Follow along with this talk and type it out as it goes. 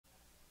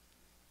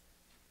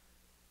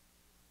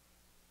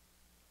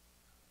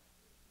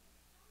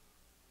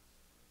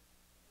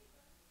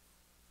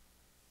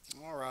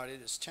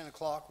It is 10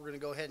 o'clock. We're going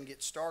to go ahead and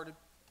get started.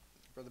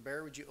 Brother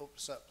Barry, would you open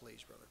us up,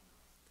 please, brother?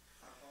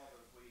 Our Father,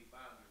 as we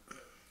bind your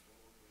presence,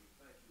 Lord, we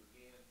thank you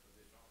again for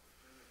this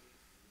opportunity.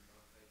 We do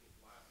not take it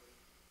lightly.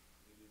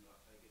 We do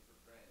not take it for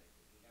granted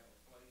that we have a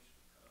place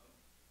to come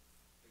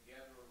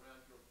together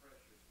around your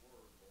precious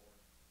word, Lord.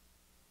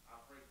 I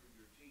pray for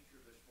your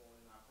teacher this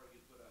morning. I pray you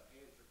put a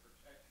hedge of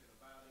protection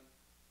about him.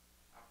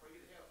 I pray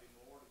you to help him,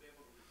 Lord, to be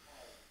able to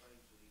recall the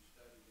things that he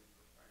studied and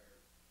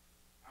prepared.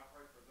 I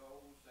pray for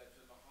those that's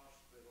in the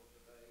hospital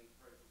today.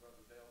 Pray for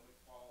Brother Dale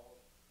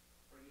McFall.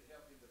 Pray you to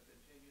help him to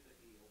continue to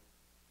heal.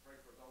 Pray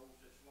for those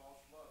that's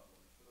lost loved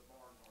ones, for the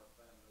Barnhart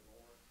family,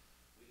 Lord.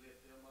 We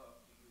lift them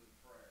up to you in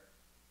prayer.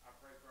 I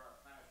pray for our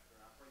pastor.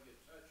 I pray you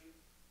touch him.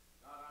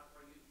 God, I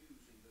pray you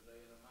use him today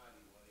in a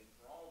mighty way. And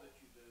for all that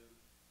you do,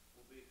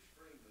 we'll be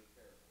extremely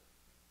careful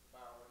to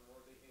bow our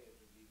unworthy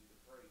heads and give you the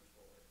praise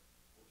for it.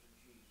 For it's in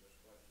Jesus'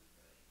 blessed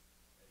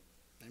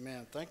name. Amen.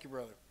 Amen. Thank you,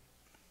 brother.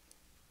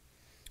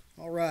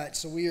 All right,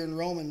 so we are in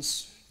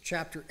Romans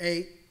chapter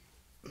 8.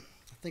 I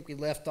think we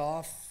left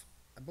off,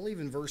 I believe,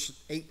 in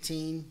verse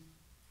 18,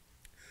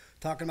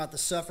 talking about the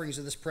sufferings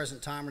of this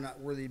present time are not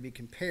worthy to be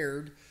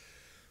compared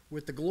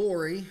with the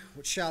glory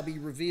which shall be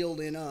revealed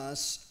in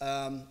us.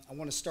 I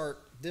want to start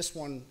this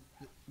one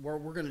where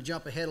we're going to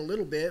jump ahead a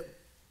little bit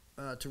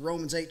to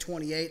Romans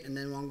 8:28, and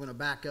then I'm going to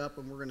back up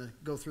and we're going to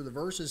go through the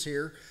verses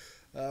here.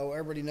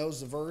 Everybody knows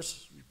the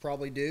verse. You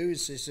probably do. It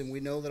says, and we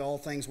know that all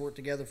things work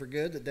together for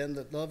good, that them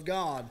that love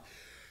God,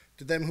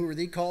 to them who are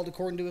the called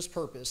according to his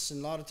purpose.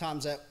 And a lot of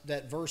times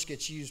that verse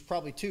gets used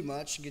probably too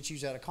much and gets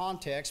used out of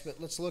context,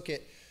 but let's look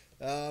at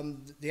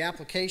the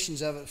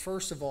applications of it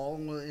first of all,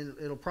 and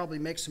it'll probably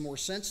make some more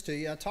sense to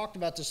you. I talked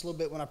about this a little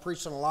bit when I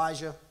preached on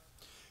Elijah,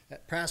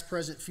 that past,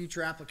 present,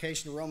 future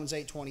application of Romans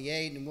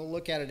 8:28, and we'll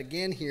look at it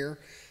again here.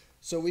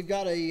 So we've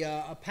got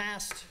a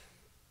past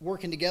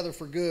working together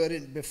for good,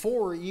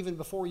 and even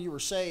before you were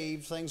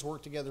saved, things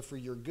worked together for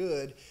your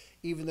good,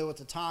 even though at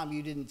the time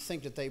you didn't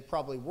think that they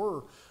probably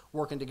were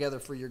working together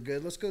for your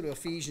good. Let's go to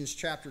Ephesians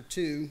chapter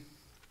 2.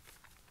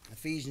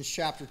 Ephesians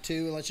chapter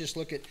 2, let's just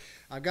look at,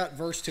 I've got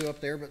verse 2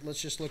 up there, but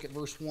let's just look at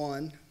verse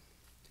 1.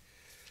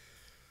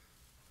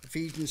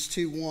 Ephesians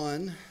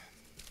 2:1.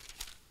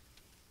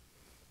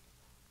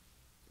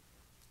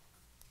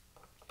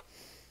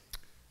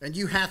 And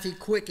you hath he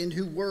quickened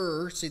who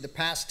were, see the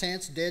past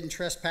tense, dead in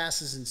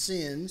trespasses and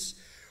sins,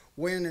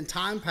 when in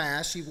time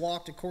past ye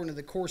walked according to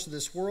the course of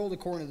this world,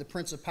 according to the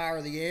prince of power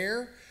of the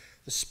air,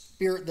 the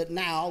spirit that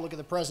now, look at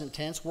the present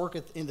tense,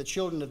 worketh in the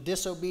children of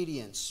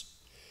disobedience,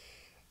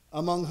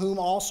 among whom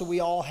also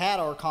we all had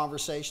our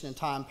conversation in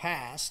time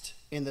past,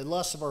 in the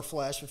lusts of our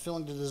flesh,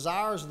 fulfilling the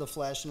desires of the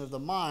flesh and of the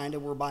mind,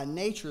 and were by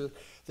nature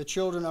the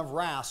children of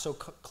wrath. So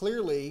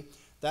clearly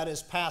that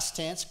is past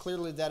tense.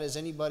 Clearly that is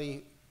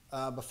anybody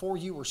before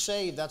you were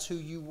saved, that's who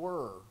you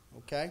were,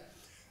 okay?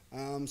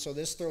 So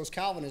this throws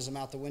Calvinism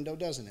out the window,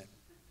 doesn't it?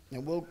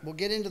 And we'll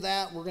get into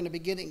that. We're going to be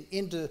getting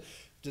into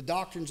the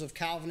doctrines of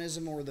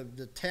Calvinism, or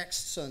the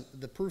texts,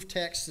 the proof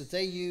texts that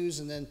they use,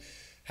 and then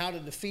how to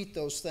defeat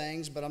those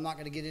things, but I'm not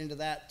going to get into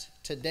that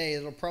today.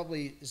 It'll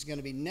probably is going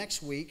to be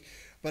next week.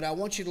 But I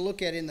want you to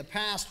look at in the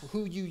past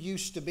who you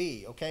used to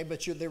be, okay?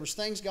 But there was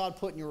things God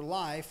put in your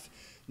life,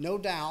 no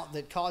doubt,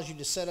 that caused you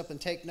to set up and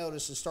take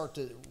notice and start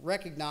to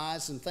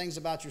recognize some things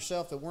about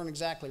yourself that weren't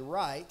exactly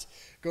right.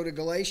 Go to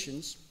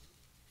Galatians.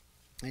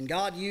 And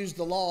God used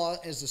the law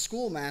as the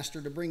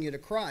schoolmaster to bring you to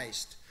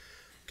Christ.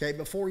 Okay,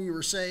 before you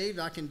were saved,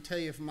 I can tell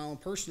you from my own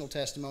personal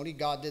testimony,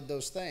 God did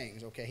those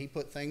things. Okay, he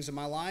put things in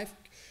my life.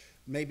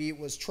 Maybe it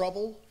was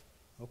trouble,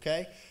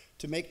 okay,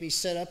 to make me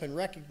set up and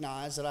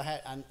recognize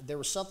that there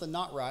was something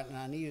not right and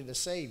I needed a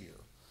Savior.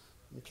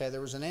 Okay,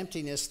 there was an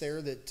emptiness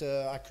there that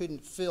I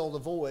couldn't fill the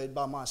void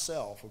by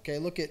myself. Okay,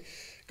 look at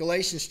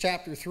Galatians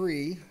chapter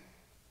 3.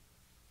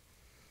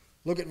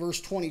 Look at verse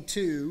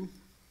 22.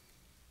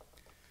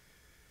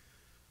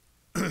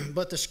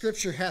 But the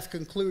scripture hath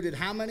concluded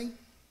how many?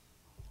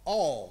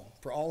 All.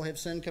 For all have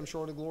sinned, come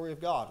short of the glory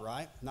of God,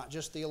 right? Not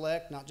just the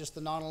elect, not just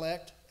the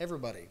non-elect,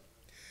 everybody.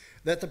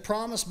 That the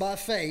promise by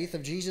faith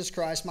of Jesus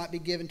Christ might be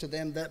given to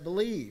them that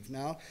believe.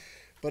 Now,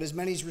 but as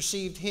many as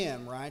received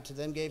him, right, to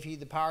them gave he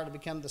the power to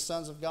become the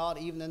sons of God,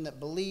 even them that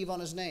believe on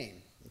his name.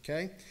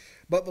 Okay?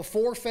 But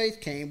before faith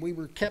came, we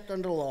were kept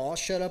under the law,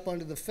 shut up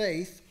under the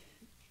faith,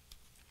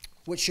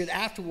 which should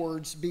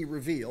afterwards be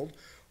revealed.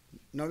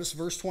 Notice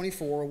verse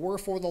 24,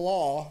 wherefore the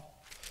law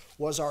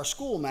was our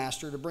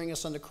schoolmaster to bring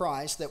us unto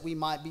Christ, that we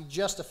might be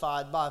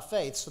justified by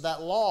faith. So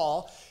that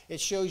law,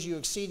 it shows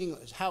you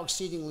how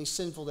exceedingly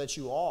sinful that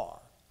you are.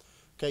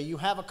 Okay, you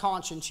have a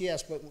conscience,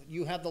 yes, but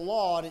you have the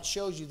law, and it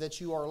shows you that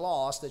you are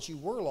lost, that you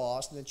were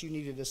lost, and that you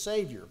needed a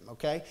Savior,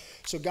 okay?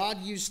 So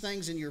God used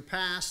things in your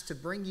past to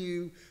bring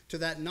you to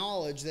that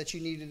knowledge that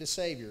you needed a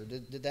Savior.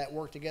 Did that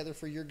work together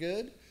for your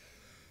good?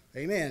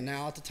 Amen.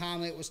 Now, at the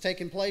time it was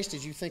taking place,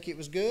 did you think it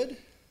was good?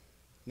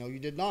 No, you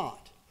did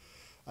not.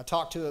 I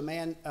talked to a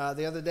man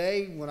the other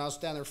day when I was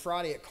down there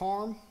Friday at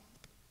Carm.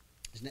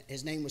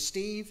 His name was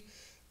Steve.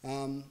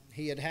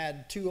 He had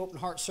had 2 open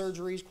heart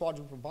surgeries,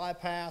 quadruple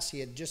bypass. He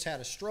had just had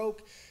a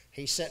stroke.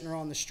 He's sitting there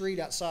on the street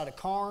outside of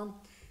Carm.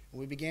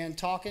 We began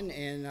talking,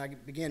 and I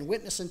began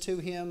witnessing to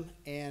him,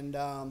 and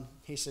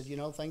he said, you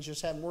know, things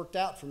just haven't worked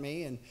out for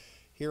me, and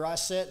here I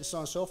sit, and so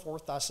on and so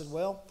forth. I said,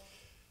 well,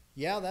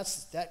 yeah,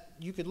 that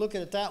you could look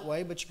at it that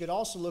way, but you could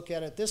also look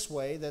at it this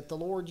way, that the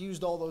Lord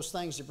used all those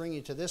things to bring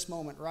you to this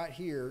moment right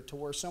here to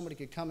where somebody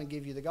could come and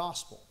give you the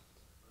gospel.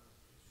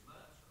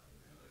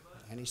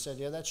 And he said,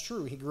 yeah, that's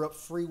true. He grew up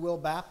Free Will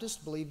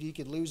Baptist, believed he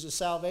could lose his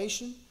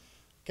salvation,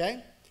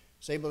 okay?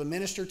 Was able to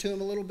minister to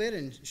him a little bit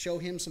and show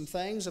him some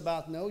things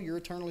about, no, you're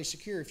eternally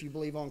secure if you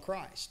believe on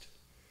Christ.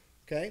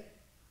 Okay?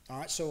 All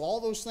right, so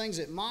all those things,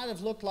 it might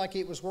have looked like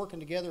it was working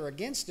together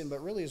against him,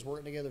 but really is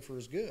working together for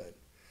his good.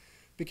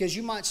 Because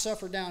you might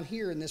suffer down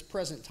here in this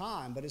present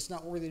time, but it's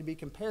not worthy to be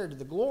compared to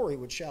the glory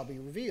which shall be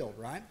revealed,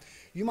 right?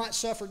 You might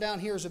suffer down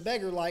here as a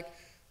beggar like,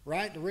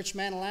 right, the rich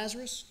man and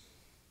Lazarus.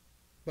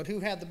 But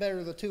who had the better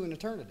of the two in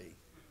eternity?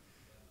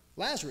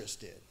 Lazarus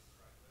did.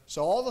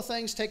 So all the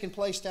things taking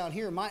place down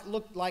here might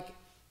look like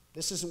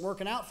this isn't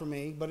working out for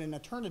me, but in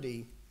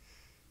eternity,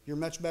 you're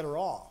much better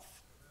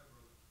off.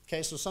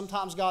 Okay, so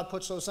sometimes God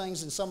puts those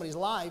things in somebody's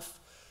life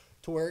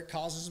to where it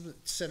causes them to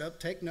sit up,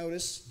 take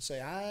notice, and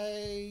say,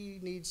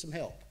 I need some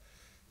help.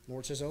 The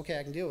Lord says, okay,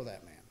 I can deal with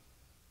that, man.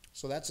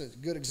 So that's a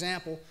good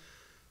example.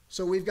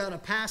 So we've got a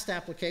past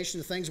application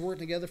of things working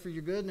together for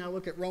your good. Now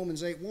look at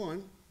Romans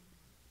 8:1.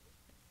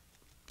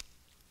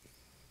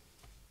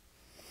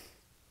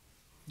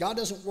 God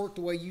doesn't work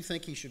the way you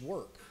think he should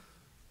work.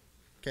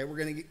 Okay, we're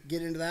going to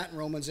get into that in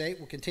Romans 8.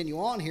 We'll continue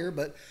on here,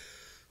 but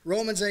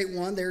Romans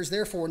 8:1, there's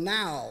therefore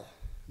now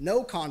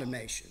no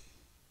condemnation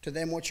to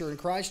them which are in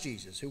Christ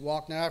Jesus, who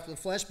walk not after the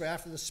flesh, but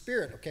after the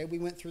Spirit. Okay, we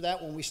went through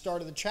that when we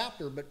started the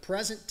chapter, but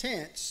present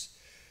tense,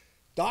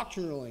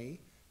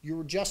 doctrinally, you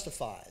were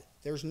justified.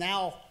 There's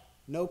now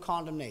no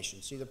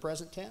condemnation. See the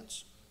present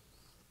tense?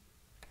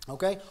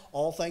 Okay,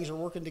 all things are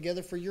working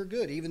together for your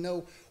good, even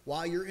though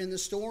while you're in the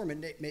storm,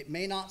 it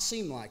may not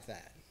seem like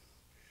that.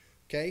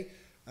 Okay,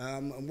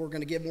 and we're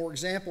going to give more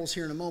examples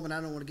here in a moment. I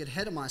don't want to get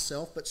ahead of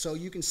myself, but so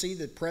you can see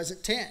the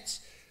present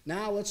tense.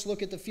 Now let's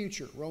look at the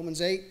future.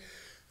 Romans 8,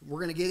 we're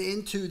going to get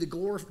into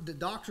the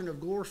doctrine of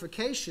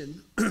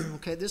glorification.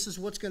 Okay, this is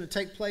what's going to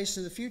take place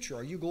in the future.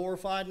 Are you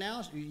glorified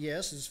now?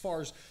 Yes, as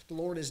far as the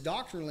Lord is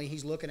doctrinally,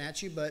 he's looking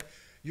at you, but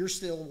you're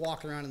still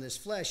walking around in this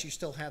flesh. You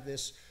still have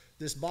this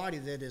body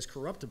that is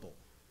corruptible,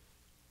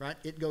 right?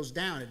 It goes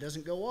down. It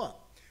doesn't go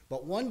up.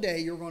 But one day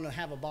you're going to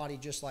have a body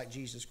just like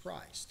Jesus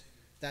Christ.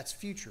 That's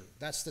future.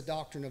 That's the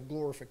doctrine of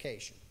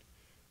glorification.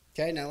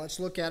 Okay, now let's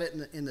look at it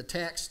in the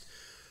text.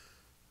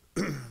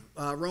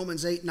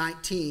 Romans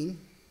 8:19.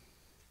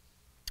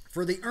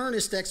 For the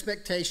earnest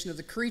expectation of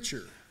the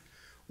creature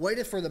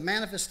waiteth for the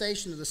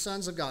manifestation of the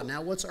sons of God.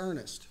 Now what's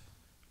earnest?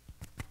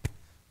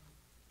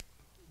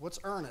 What's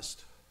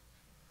earnest?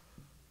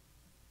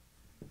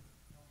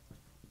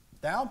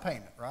 Down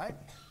payment, right?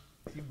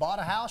 If you bought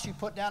a house, you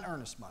put down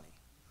earnest money.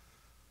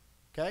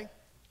 Okay?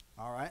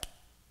 All right.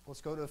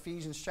 Let's go to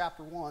Ephesians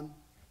chapter 1.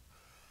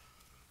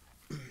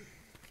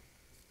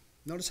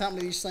 Notice how many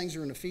of these things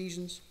are in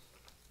Ephesians.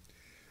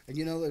 And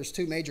you know there's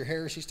two major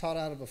heresies taught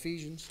out of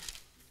Ephesians.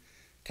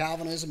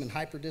 Calvinism and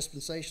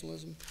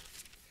hyperdispensationalism.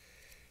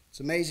 It's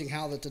amazing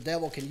how that the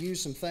devil can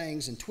use some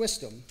things and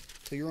twist them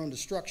to your own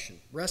destruction.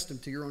 Wrest them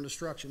to your own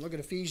destruction. Look at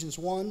Ephesians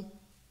 1.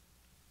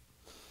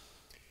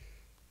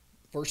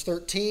 Verse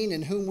 13,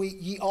 in whom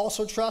ye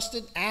also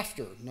trusted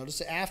after,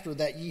 notice after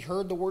that ye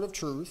heard the word of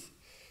truth,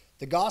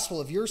 the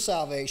gospel of your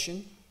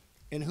salvation,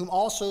 in whom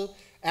also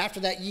after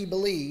that ye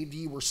believed,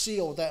 ye were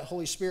sealed with that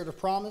Holy Spirit of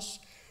promise,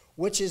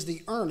 which is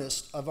the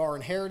earnest of our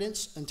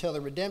inheritance until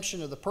the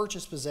redemption of the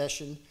purchased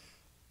possession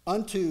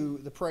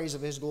unto the praise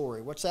of his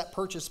glory. What's that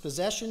purchased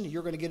possession?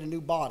 You're going to get a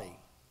new body.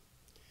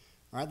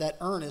 All right, that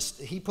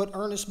earnest, he put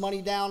earnest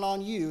money down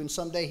on you, and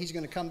someday he's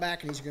going to come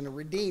back and he's going to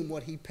redeem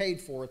what he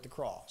paid for at the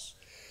cross.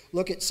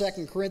 Look at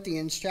 2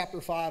 Corinthians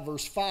chapter 5,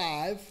 verse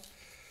 5.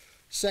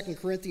 2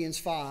 Corinthians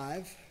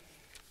 5.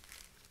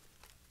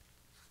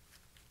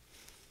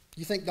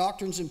 You think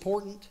doctrine's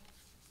important?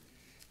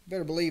 You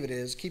better believe it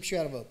is. It keeps you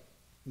out of a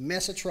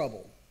mess of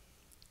trouble.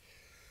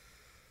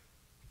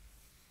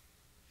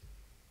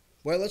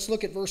 Well, let's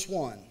look at verse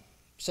 1.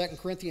 2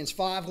 Corinthians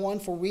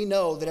 5:1. For we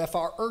know that if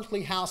our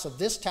earthly house of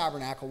this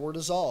tabernacle were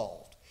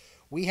dissolved,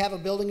 we have a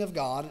building of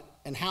God,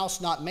 an house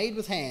not made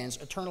with hands,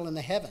 eternal in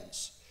the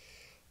heavens.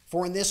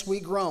 For in this we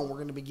groan. We're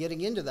going to be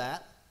getting into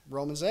that.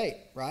 Romans 8,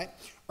 right?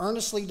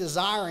 Earnestly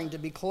desiring to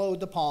be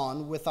clothed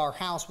upon with our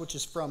house which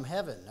is from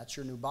heaven. That's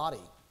your new body.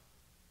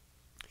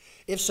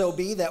 If so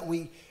be that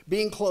we,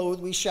 being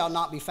clothed, we shall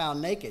not be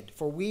found naked.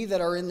 For we that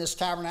are in this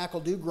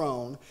tabernacle do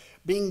groan,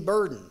 being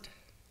burdened.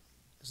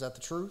 Is that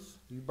the truth?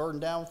 You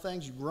burden down with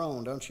things, you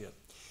groan, don't you?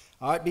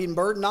 All right, being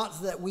burdened,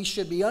 not that we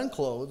should be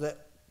unclothed,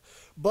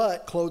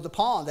 but clothed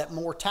upon, that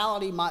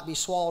mortality might be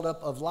swallowed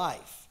up of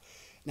life.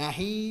 Now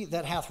he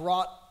that hath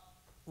wrought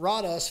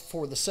us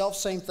for the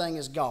selfsame thing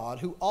as God,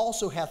 who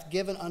also hath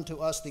given unto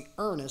us the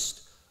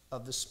earnest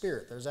of the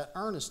Spirit. There's that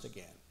earnest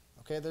again.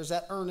 Okay, there's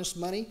that earnest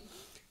money.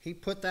 He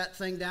put that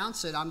thing down,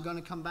 said, I'm going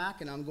to come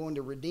back and I'm going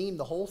to redeem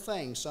the whole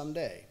thing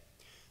someday.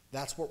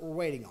 That's what we're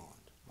waiting on,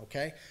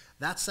 okay?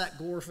 That's that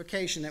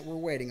glorification that we're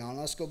waiting on.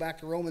 Let's go back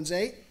to Romans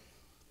 8.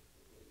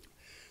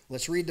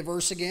 Let's read the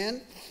verse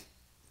again.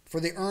 For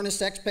the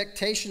earnest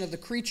expectation of the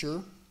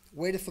creature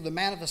waiteth for the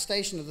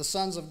manifestation of the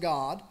sons of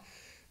God.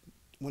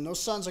 When those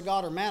sons of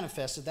God are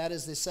manifested, that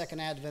is the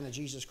second advent of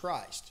Jesus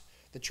Christ.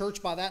 The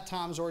church by that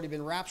time has already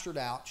been raptured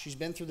out. She's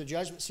been through the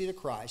judgment seat of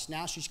Christ.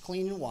 Now she's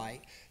clean and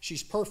white.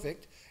 She's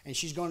perfect. And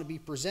she's going to be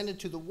presented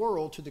to the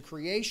world, to the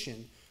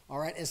creation, all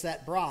right, as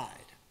that bride.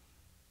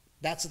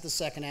 That's at the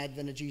second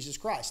advent of Jesus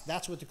Christ.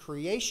 That's what the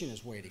creation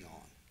is waiting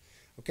on.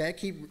 Okay,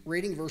 keep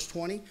reading verse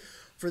 20.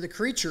 For the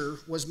creature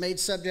was made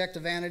subject to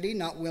vanity,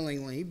 not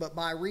willingly, but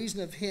by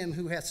reason of him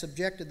who hath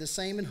subjected the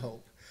same in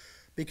hope,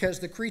 because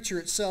the creature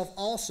itself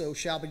also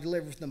shall be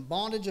delivered from the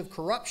bondage of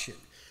corruption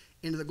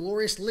into the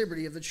glorious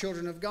liberty of the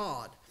children of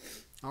God.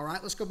 All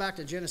right, let's go back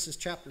to Genesis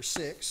chapter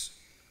 6.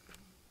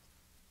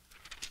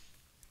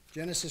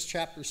 Genesis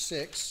chapter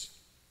 6.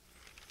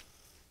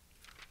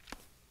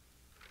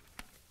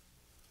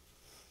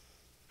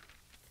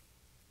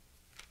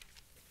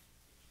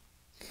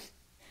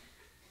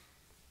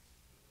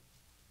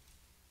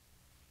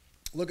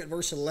 Look at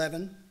verse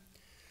 11.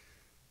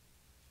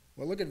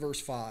 Well, look at verse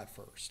 5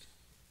 first.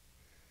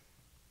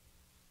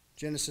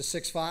 Genesis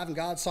 6:5, and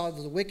God saw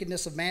that the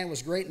wickedness of man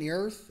was great in the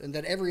earth, and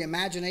that every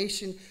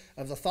imagination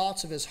of the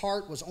thoughts of his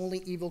heart was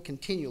only evil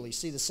continually.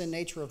 See the sin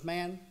nature of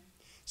man?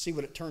 See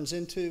what it turns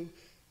into?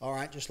 All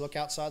right, just look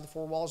outside the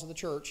four walls of the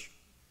church.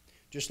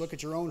 Just look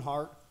at your own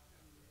heart.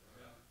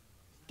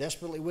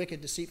 Desperately wicked,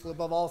 deceitful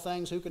above all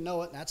things, who can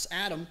know it? And that's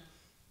Adam,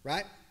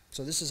 right?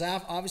 So this is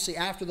obviously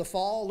after the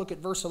fall. Look at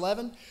verse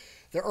 11.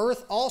 The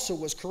earth also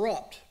was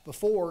corrupt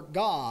before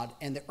God,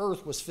 and the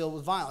earth was filled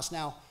with violence.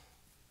 Now,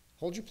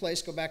 hold your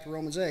place. Go back to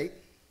Romans 8.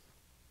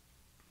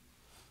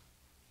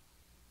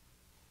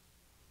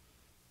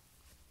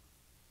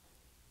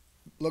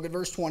 Look at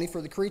verse 20.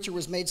 For the creature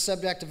was made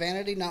subject to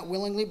vanity, not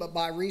willingly, but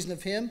by reason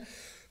of him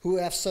who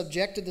hath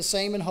subjected the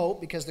same in hope,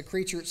 because the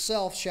creature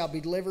itself shall be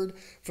delivered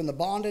from the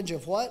bondage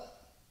of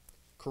what?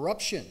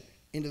 Corruption,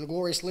 into the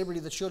glorious liberty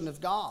of the children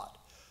of God.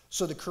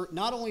 So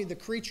not only the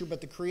creature,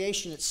 but the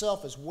creation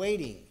itself is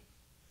waiting,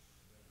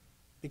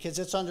 because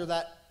it's under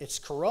that, it's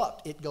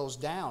corrupt. It goes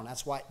down.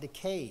 That's why it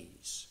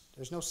decays.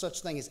 There's no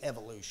such thing as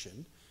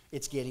evolution.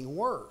 It's getting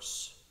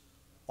worse.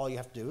 All you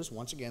have to do is,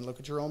 once again, look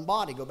at your own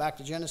body. Go back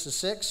to Genesis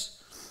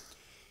 6,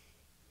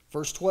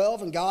 verse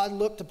 12. And God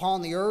looked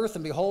upon the earth,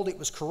 and behold, it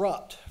was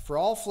corrupt, for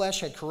all flesh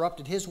had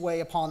corrupted his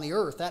way upon the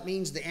earth. That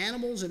means the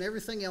animals and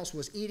everything else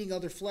was eating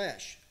other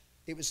flesh.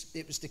 It was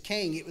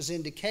decaying. It was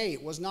in decay.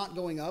 It was not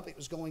going up. It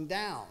was going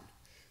down.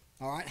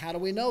 All right, how do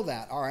we know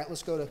that? All right,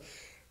 let's go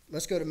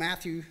to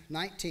Matthew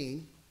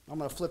 19. I'm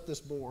going to flip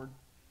this board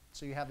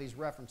so you have these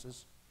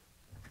references.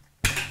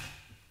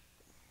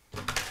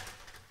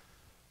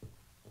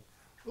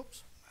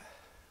 Oops.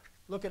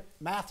 Look at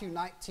Matthew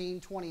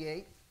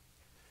 19:28.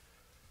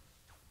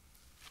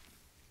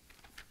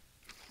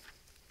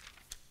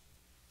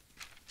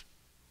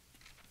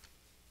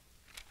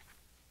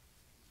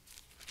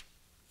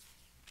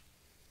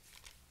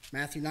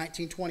 Matthew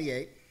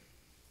 19:28.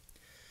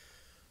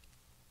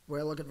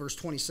 Well, look at verse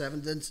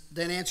 27.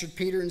 Then answered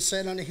Peter and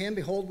said unto him,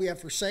 Behold, we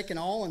have forsaken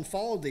all and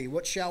followed thee.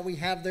 What shall we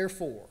have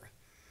therefore?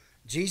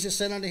 Jesus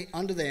said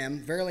unto them,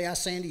 Verily I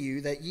say unto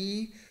you, that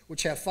ye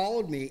which have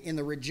followed me in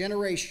the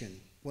regeneration,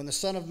 when the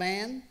Son of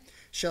Man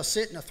shall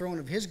sit in the throne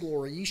of his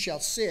glory, ye shall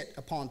sit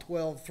upon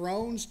 12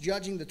 thrones,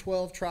 judging the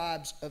 12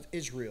 tribes of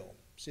Israel.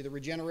 See the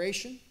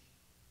regeneration?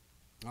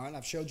 All right,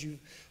 I've showed you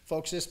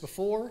folks this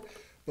before,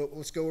 but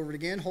let's go over it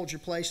again. Hold your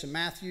place in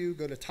Matthew.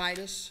 Go to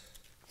Titus.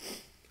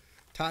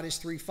 Titus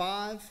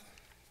 3:5.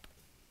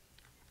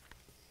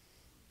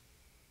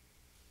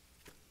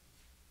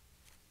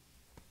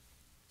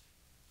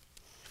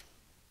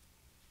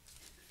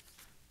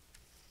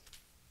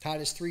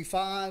 Titus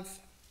 3:5.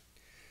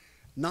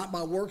 Not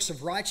by works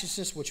of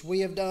righteousness which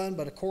we have done,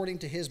 but according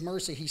to his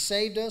mercy he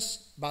saved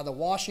us by the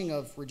washing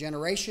of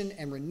regeneration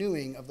and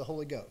renewing of the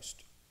Holy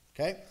Ghost.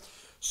 Okay?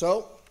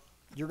 So,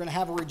 you're going to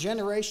have a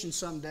regeneration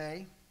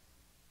someday.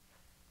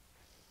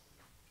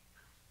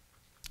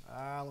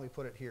 Let me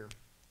put it here.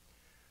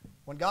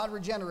 When God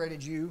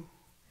regenerated you,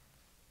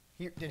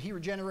 did he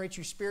regenerate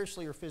you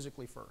spiritually or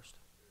physically first?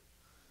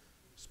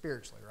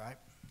 Spiritually, right?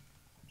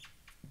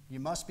 You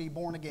must be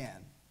born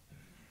again.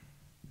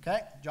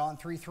 Okay? John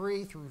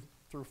 3:3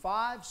 through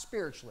 5,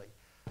 spiritually.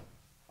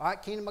 All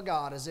right, kingdom of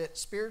God, is it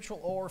spiritual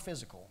or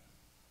physical?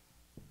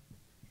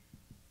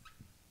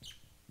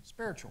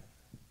 Spiritual.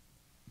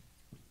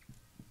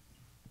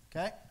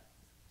 Okay?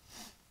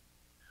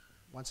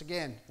 Once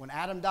again, when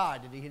Adam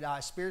died, did he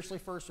die spiritually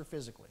first or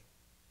physically?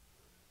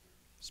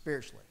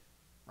 Spiritually,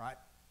 right?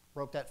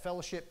 Broke that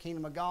fellowship,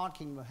 kingdom of God,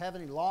 kingdom of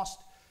heaven.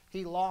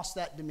 He lost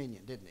that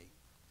dominion, didn't he?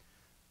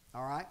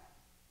 All right?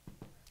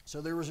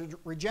 So there was a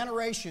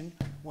regeneration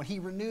when he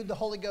renewed the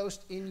Holy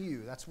Ghost in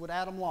you. That's what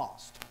Adam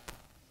lost.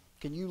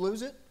 Can you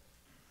lose it?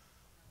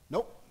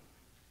 Nope.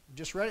 We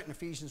just read it in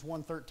Ephesians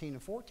 1:13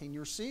 and 14.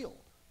 You're sealed.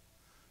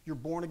 You're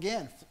born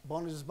again.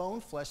 Bone is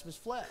bone, flesh is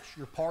flesh.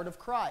 You're part of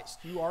Christ.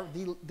 You are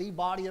the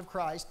body of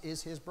Christ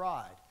is his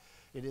bride.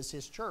 It is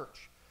his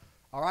church.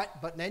 All right,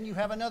 but then you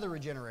have another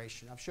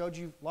regeneration. I've showed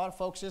you a lot of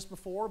folks this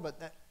before, but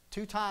that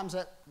 2 times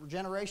that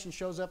regeneration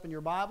shows up in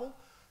your Bible.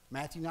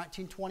 Matthew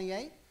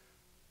 19:28,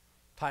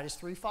 Titus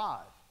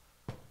 3:5.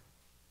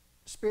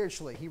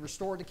 Spiritually, he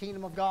restored the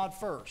kingdom of God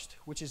first,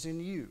 which is in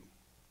you.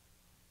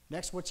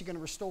 Next, what's he going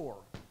to restore?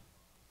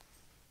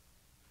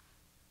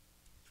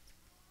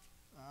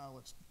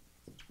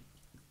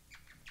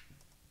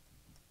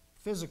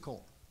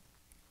 Physical,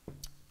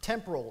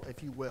 temporal,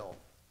 if you will.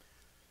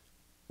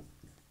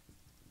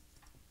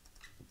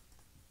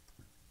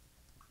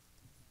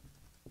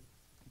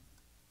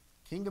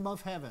 Kingdom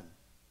of heaven.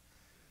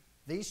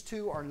 These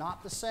two are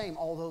not the same,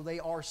 although they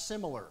are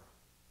similar.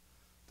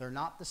 They're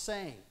not the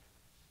same.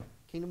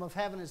 Kingdom of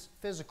heaven is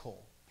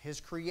physical,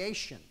 his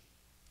creation.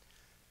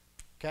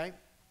 Okay?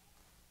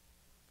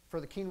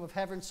 For the kingdom of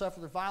heaven suffer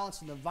the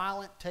violence, and the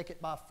violent take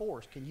it by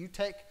force. Can you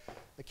take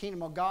the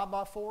kingdom of God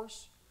by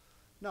force?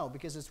 No,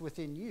 because it's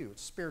within you.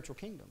 It's a spiritual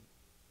kingdom.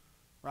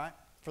 Right?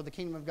 For the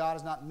kingdom of God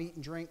is not meat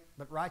and drink,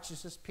 but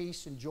righteousness,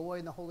 peace, and joy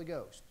in the Holy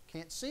Ghost.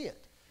 Can't see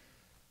it.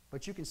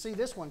 But you can see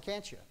this one,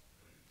 can't you?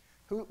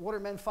 What are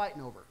men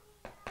fighting over?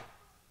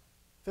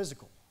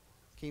 Physical.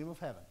 Kingdom of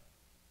heaven.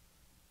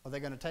 Are they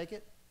going to take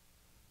it?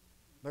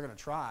 They're going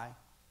to try.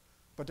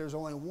 But there's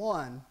only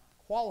one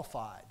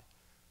qualified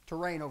to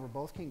reign over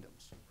both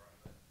kingdoms.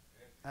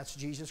 That's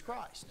Jesus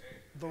Christ,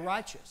 the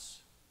righteous.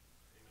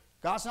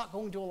 God's not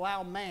going to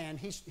allow man.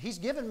 He's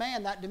given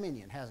man that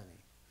dominion, hasn't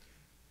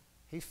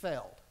he? He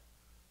failed.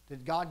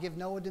 Did God give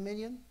Noah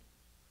dominion?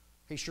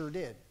 He sure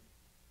did.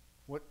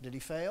 What, did he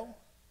fail?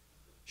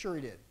 Sure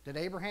he did. Did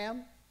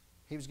Abraham?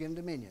 He was given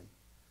dominion.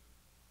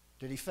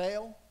 Did he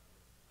fail?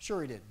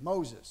 Sure he did.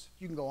 Moses.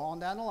 You can go on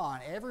down the line.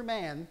 Every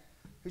man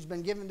who's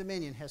been given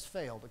dominion has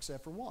failed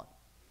except for one.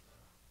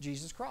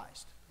 Jesus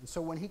Christ. And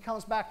so when he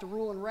comes back to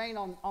rule and reign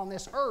on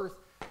this earth,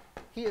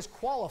 he is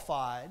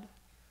qualified.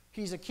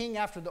 He's a king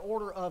after the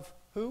order of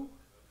who?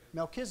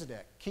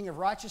 Melchizedek. King of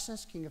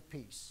righteousness, king of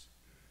peace.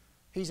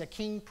 He's a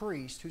king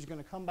priest who's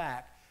going to come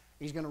back.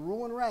 He's going to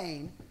rule and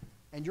reign,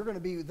 and you're going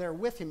to be there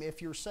with him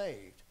if you're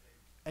saved.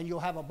 And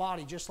you'll have a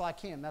body just like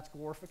him. That's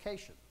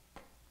glorification.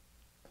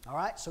 All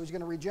right, so he's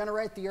going to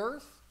regenerate the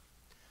earth.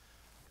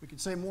 We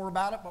could say more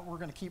about it, but we're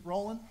going to keep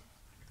rolling.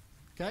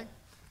 Okay?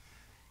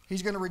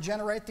 He's going to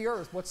regenerate the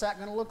earth. What's that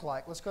going to look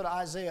like? Let's go to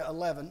Isaiah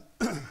 11.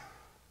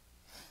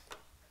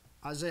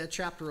 Isaiah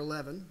chapter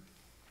 11.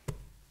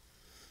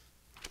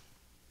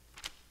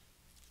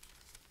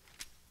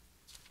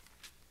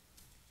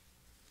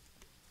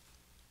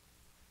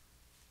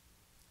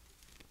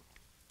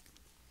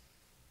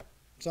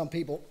 Some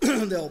people,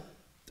 we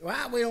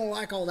don't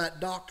like all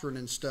that doctrine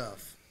and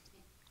stuff.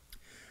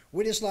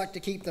 We just like to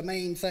keep the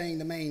main thing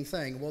the main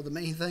thing. Well, the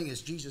main thing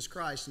is Jesus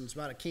Christ, and it's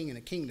about a king and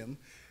a kingdom,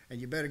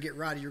 and you better get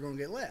right or you're going to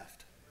get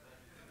left.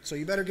 So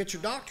you better get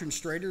your doctrine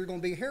straight or you're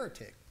going to be a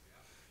heretic.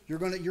 You're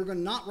going to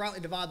not rightly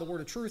divide the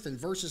word of truth, and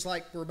verses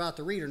like we're about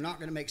to read are not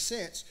going to make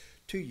sense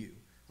to you.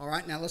 All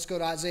right, now let's go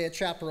to Isaiah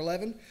chapter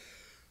 11.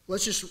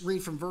 Let's just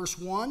read from verse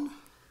 1.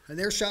 And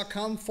there shall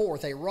come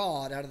forth a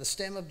rod out of the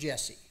stem of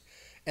Jesse,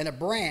 and a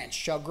branch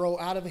shall grow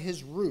out of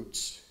his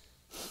roots.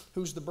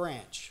 Who's the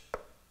branch?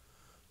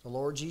 The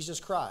Lord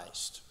Jesus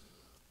Christ.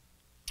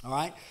 All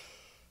right.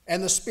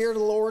 And the Spirit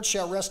of the Lord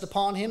shall rest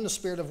upon him, the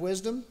Spirit of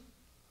wisdom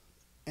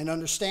and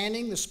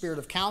understanding, the Spirit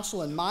of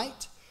counsel and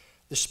might,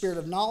 the Spirit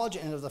of knowledge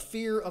and of the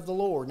fear of the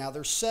Lord. Now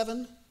there's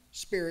 7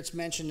 spirits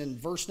mentioned in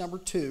verse number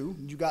 2.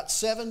 You got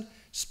 7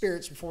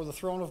 spirits before the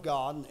throne of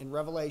God in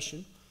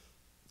Revelation.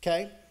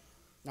 Okay.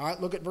 All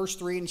right, look at verse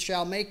 3. And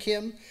shall make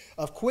him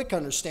of quick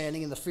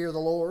understanding in the fear of the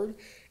Lord,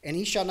 and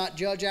he shall not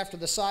judge after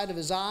the sight of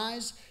his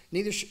eyes,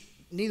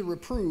 neither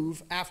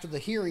reprove after the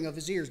hearing of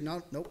his ears.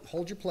 No, nope,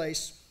 hold your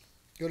place.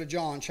 Go to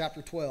John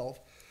chapter 12.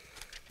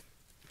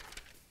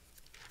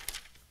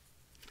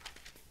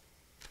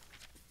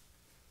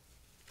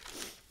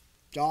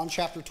 John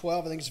chapter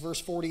 12, I think it's verse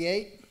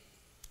 48.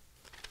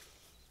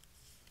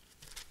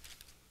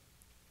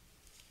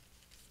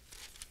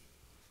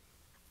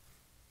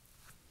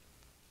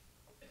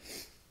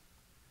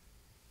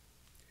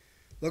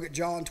 Look at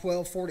John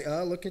 12, 40,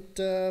 look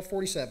at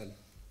 47.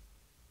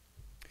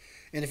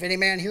 And if any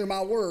man hear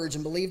my words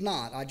and believe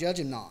not, I judge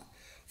him not.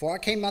 For I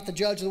came not to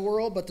judge the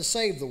world, but to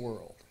save the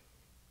world.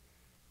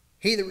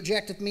 He that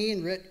rejecteth me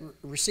and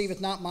receiveth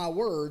not my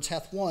words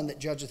hath one that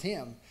judgeth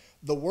him.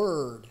 The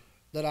word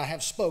that I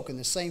have spoken,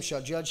 the same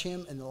shall judge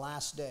him in the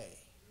last day.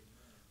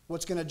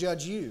 What's going to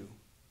judge you?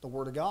 The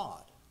word of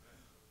God.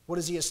 What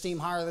does he esteem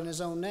higher than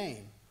his own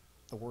name?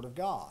 The word of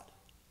God.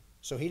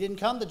 So he didn't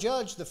come to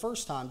judge the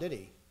first time, did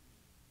he?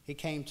 He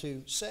came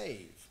to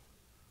save.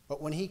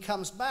 But when he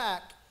comes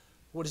back,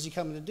 what is he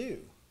coming to do?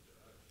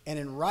 And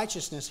in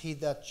righteousness he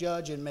doth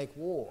judge and make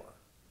war.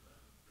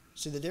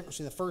 See the difference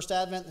between the first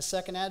advent and the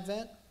second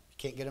advent? You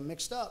can't get them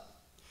mixed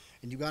up.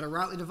 And you've got to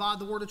rightly divide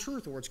the word of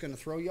truth, or it's going to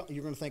throw you,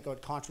 you're going to think, oh,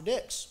 it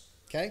contradicts.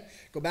 Okay,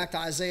 go back to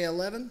Isaiah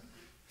 11.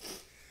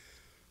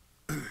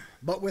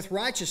 But with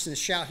righteousness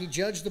shall he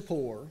judge the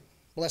poor.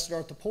 Blessed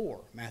art the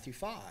poor, Matthew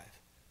 5.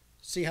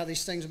 See how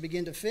these things will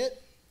begin to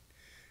fit?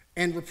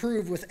 And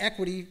reprove with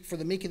equity for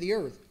the meek of the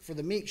earth, for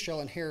the meek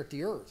shall inherit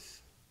the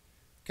earth.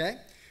 Okay?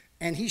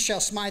 And he shall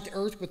smite the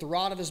earth with the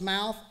rod of his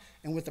mouth,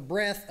 and with the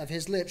breath of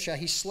his lips shall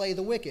he slay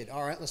the wicked.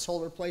 All right, let's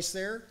hold our place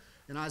there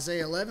in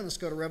Isaiah 11. Let's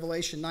go to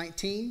Revelation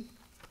 19.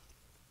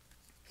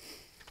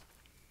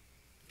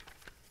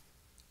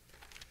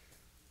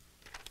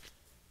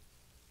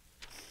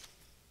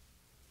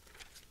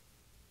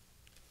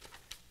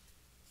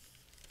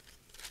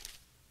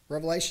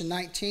 Revelation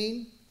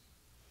 19.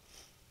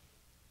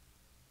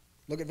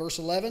 Look at verse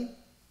 11.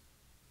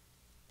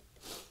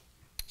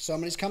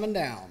 Somebody's coming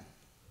down.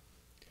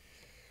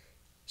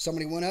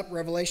 Somebody went up,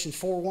 Revelation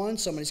 4:1.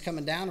 Somebody's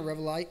coming down to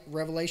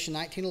Revelation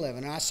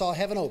 19:11. And I saw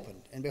heaven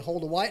opened, and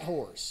behold, a white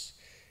horse.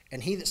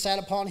 And he that sat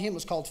upon him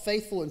was called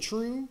Faithful and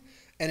True,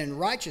 and in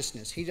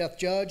righteousness he doth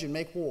judge and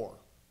make war.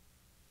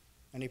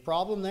 Any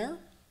problem there?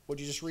 What'd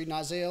you just read in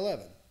Isaiah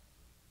 11?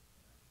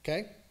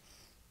 Okay?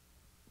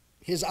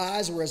 His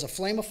eyes were as a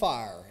flame of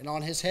fire, and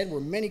on his head were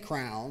many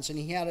crowns, and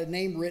he had a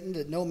name written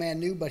that no man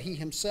knew but he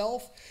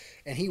himself.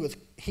 And he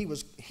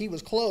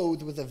was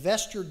clothed with a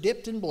vesture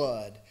dipped in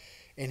blood,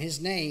 and his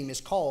name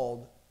is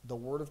called the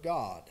Word of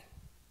God.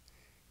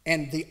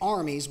 And the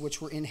armies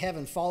which were in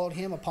heaven followed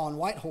him upon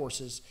white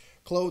horses,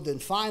 clothed in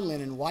fine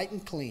linen, white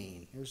and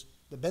clean.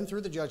 They've been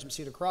through the judgment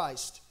seat of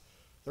Christ.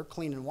 They're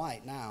clean and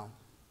white now.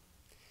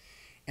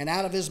 And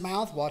out of his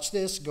mouth, watch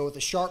this, goeth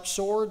a sharp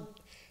sword,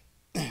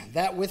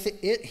 that with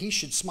it he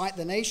should smite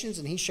the nations,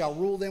 and he shall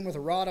rule them with a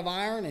rod of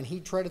iron, and he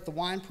treadeth the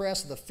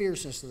winepress of the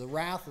fierceness of the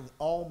wrath of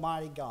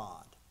Almighty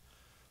God.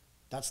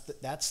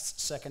 That's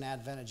second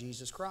advent of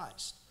Jesus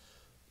Christ.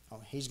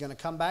 He's going to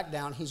come back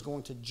down. He's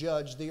going to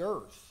judge the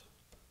earth.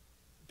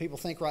 People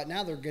think right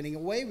now they're getting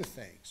away with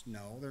things.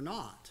 No, they're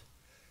not.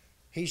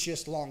 He's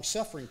just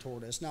long-suffering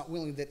toward us, not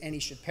willing that any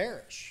should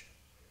perish.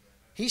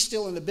 He's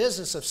still in the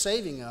business of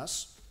saving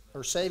us,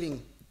 or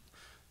saving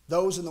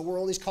those in the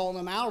world. He's calling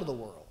them out of the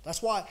world.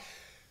 That's why,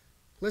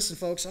 listen,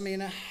 folks, I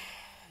mean,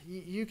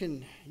 you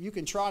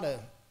can try to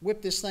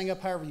whip this thing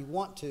up however you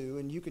want to,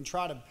 and you can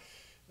try to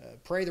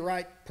pray the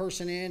right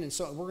person in, and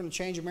so we're going to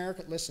change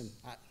America. Listen,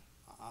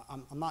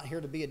 I'm not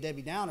here to be a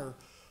Debbie Downer,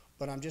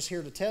 but I'm just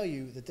here to tell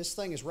you that this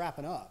thing is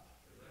wrapping up.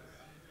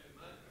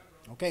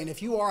 Okay, and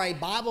if you are a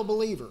Bible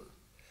believer,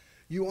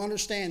 you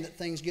understand that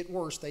things get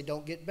worse, they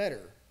don't get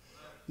better.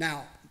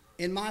 Now,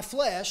 in my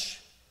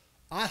flesh,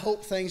 I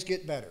hope things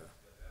get better,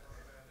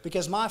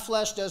 because my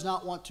flesh does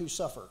not want to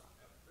suffer.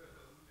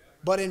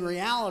 But in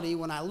reality,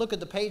 when I look at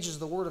the pages of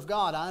the Word of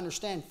God, I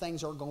understand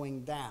things are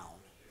going down.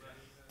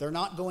 They're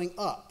not going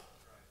up.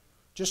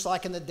 Just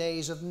like in the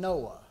days of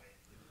Noah.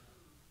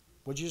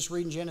 Would you just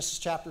read in Genesis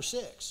chapter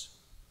 6?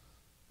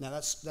 Now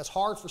that's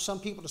hard for some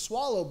people to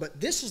swallow, but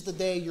this is the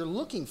day you're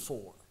looking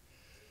for.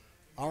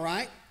 All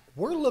right?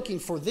 We're looking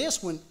for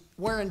this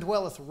wherein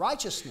dwelleth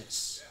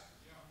righteousness.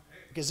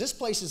 Because this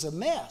place is a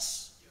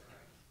mess.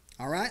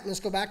 All right, let's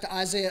go back to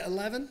Isaiah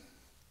 11.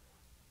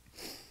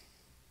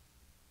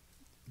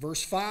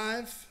 Verse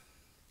 5.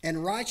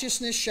 And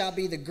righteousness shall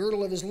be the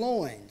girdle of his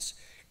loins,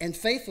 and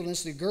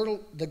faithfulness the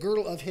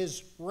girdle of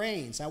his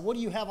reins. Now, what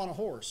do you have on a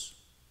horse?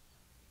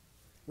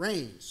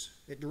 Reins.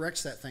 It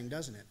directs that thing,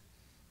 doesn't it?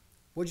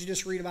 What did you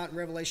just read about in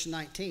Revelation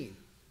 19?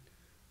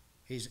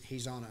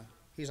 He's on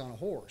a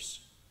horse.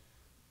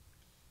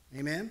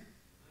 Amen?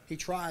 He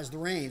tries the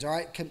reins. All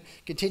right,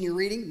 continue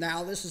reading.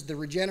 Now, this is the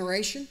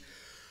regeneration.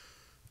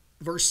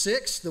 Verse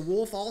 6, the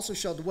wolf also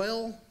shall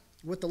dwell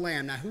with the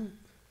lamb. Now,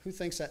 who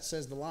thinks that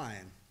says the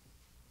lion?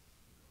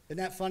 Isn't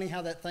that funny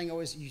how that thing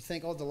always, you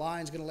think, oh, the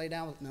lion's going to lay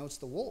down with, no, it's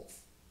the wolf.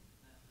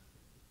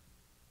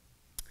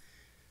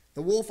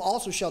 The wolf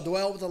also shall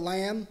dwell with the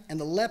lamb, and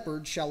the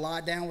leopard shall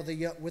lie down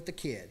with the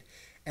kid.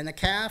 And the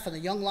calf and the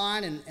young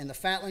lion and the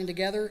fatling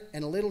together,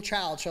 and a little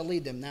child shall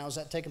lead them. Now, is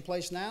that taking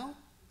place now?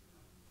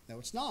 No,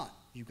 it's not.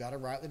 You've got to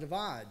rightly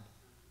divide.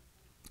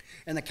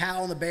 And the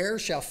cow and the bear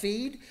shall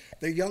feed,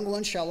 their young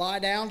ones shall lie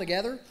down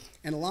together,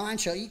 and the lion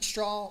shall eat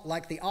straw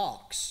like the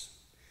ox.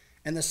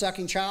 And the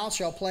sucking child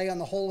shall play on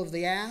the hole of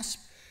the asp,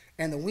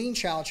 and the weaned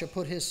child shall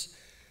put his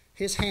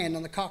hand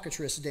on the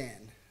cockatrice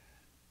den.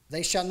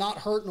 They shall not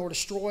hurt nor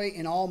destroy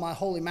in all my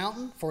holy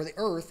mountain, for the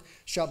earth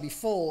shall be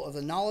full of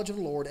the knowledge of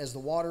the Lord as the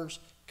waters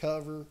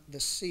cover the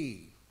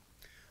sea.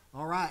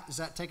 All right, is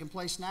that taking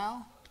place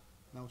now?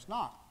 No, it's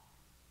not.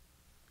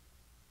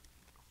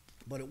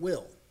 But it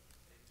will.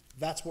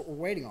 That's what we're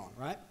waiting on,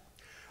 right?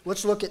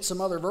 Let's look at some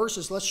other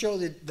verses. Let's show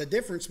the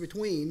difference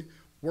between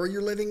where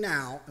you're living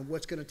now and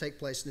what's going to take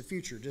place in the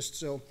future, just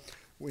so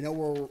we know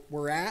where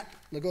we're at.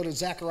 Let's go to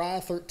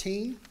Zechariah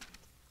 13.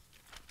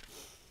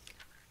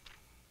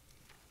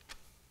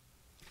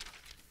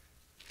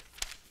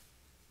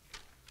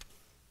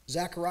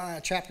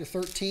 Zechariah chapter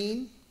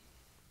 13.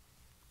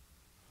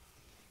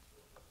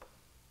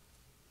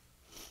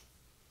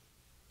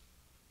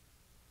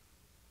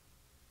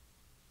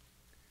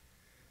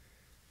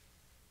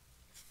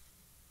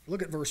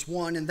 Look at verse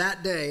 1. In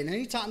that day, and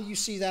anytime you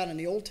see that in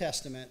the Old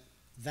Testament,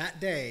 that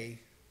day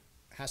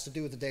has to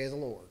do with the day of the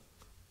Lord,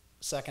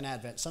 second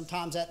advent.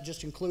 Sometimes that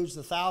just includes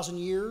the 1,000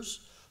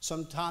 years.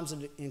 Sometimes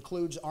it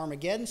includes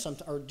Armageddon,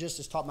 or just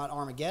is talking about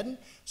Armageddon.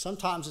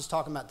 Sometimes it's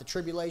talking about the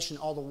tribulation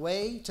all the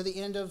way to the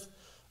end of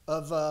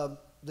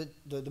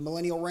the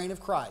millennial reign of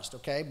Christ,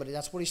 okay? But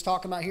that's what he's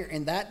talking about here.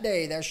 In that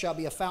day there shall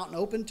be a fountain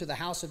opened to the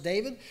house of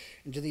David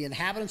and to the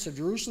inhabitants of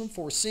Jerusalem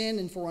for sin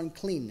and for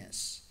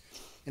uncleanness.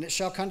 And it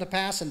shall come to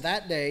pass in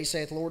that day,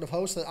 saith the Lord of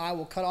hosts, that I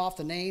will cut off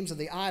the names of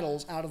the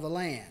idols out of the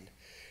land.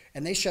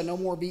 And they shall no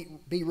more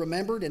be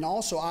remembered, and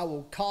also I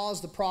will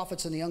cause the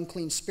prophets and the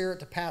unclean spirit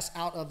to pass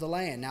out of the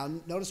land. Now,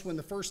 notice when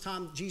the first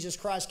time Jesus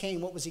Christ came,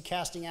 what was he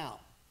casting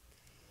out?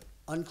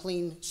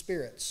 Unclean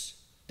spirits,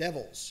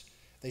 devils.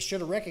 They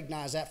should have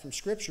recognized that from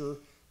Scripture.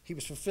 He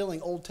was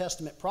fulfilling Old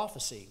Testament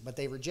prophecy, but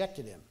they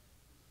rejected him.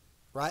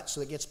 Right?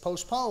 So it gets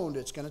postponed.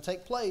 It's going to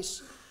take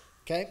place.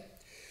 Okay?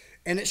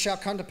 And it shall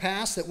come to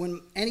pass that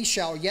when any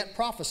shall yet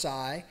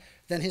prophesy,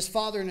 then his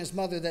father and his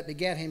mother that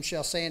begat him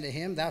shall say unto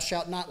him, Thou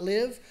shalt not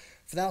live,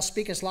 for thou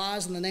speakest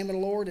lies in the name of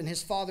the Lord, and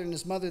his father and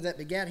his mother that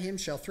begat him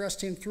shall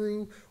thrust him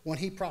through when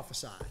he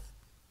prophesieth.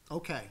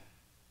 Okay.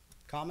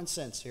 Common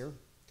sense here.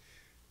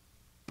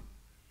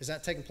 Is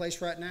that taking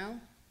place right now?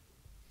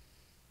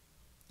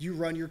 You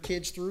run your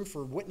kids through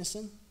for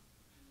witnessing?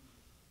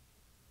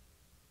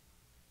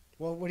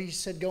 Well, what he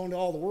said, go into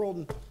all the world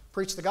and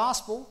preach the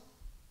gospel.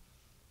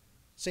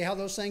 See how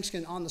those things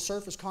can, on the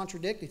surface,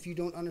 contradict if you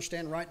don't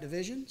understand right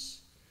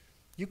divisions?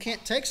 You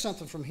can't take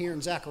something from here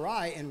in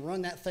Zechariah and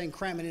run that thing,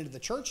 cram it into the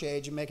church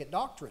age and make it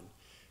doctrine,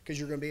 because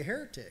you're going to be a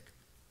heretic.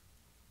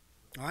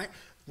 All right?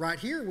 Right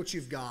here, what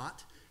you've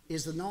got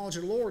is the knowledge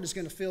of the Lord is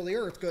going to fill the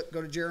earth.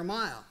 Go to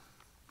Jeremiah.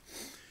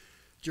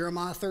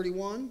 Jeremiah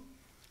 31.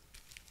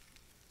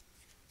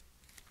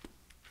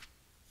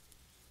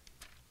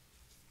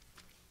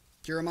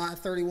 Jeremiah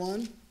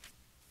 31.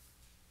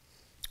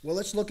 Well,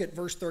 let's look at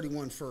verse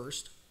 31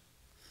 first.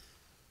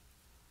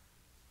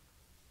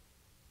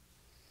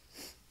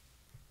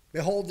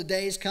 Behold, the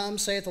days come,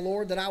 saith the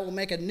Lord, that I will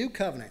make a new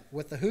covenant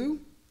with the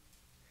who?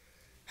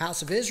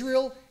 House of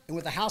Israel and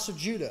with the house of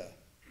Judah.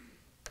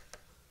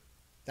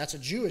 That's a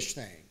Jewish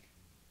thing.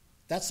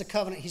 That's the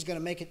covenant he's going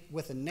to make it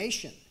with a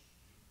nation.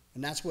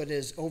 And that's what it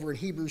is over in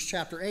Hebrews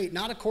chapter 8.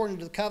 Not according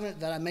to the covenant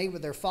that I made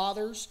with their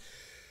fathers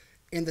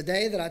in the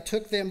day that I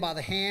took them by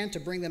the hand to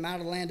bring them out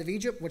of the land of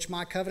Egypt, which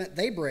my covenant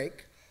they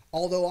break,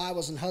 although I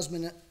was an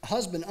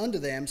husband unto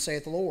them,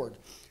 saith the Lord.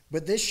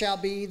 But this shall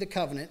be the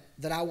covenant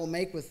that I will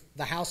make with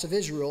the house of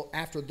Israel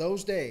after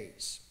those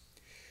days.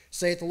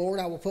 Saith the Lord,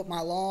 I will put my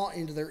law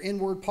into their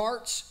inward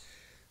parts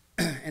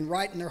and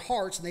write in their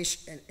hearts,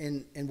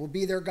 and will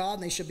be their God,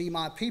 and they shall be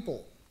my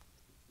people.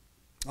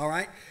 All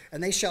right?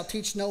 And they shall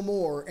teach no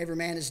more every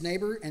man his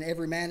neighbor and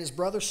every man his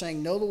brother,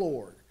 saying, Know the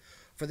Lord.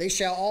 For they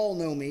shall all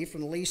know me,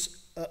 from the least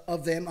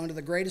of them unto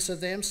the greatest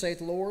of them, saith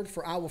the Lord.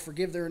 For I will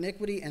forgive their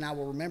iniquity, and I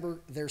will remember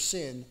their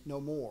sin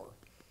no more.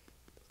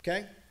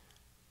 Okay?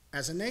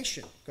 As a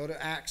nation. Go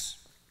to Acts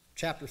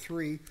chapter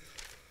 3.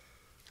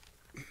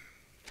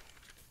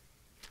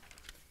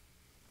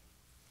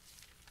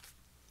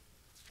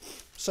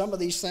 Some of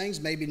these things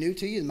may be new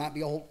to you. It might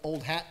be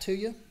old hat to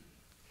you.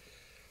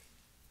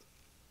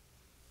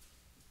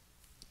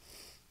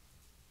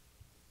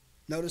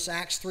 Notice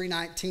Acts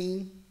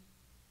 3:19.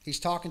 He's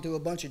talking to a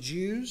bunch of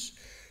Jews.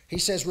 He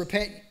says,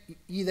 Repent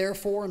ye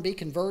therefore and be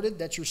converted,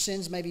 that your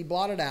sins may be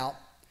blotted out,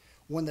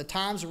 when the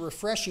times of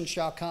refreshing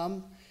shall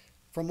come.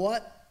 From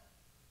what?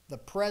 The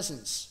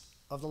presence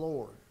of the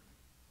Lord.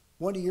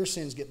 When do your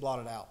sins get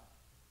blotted out?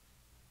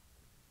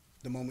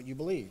 The moment you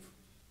believe.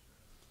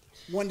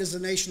 When does the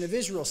nation of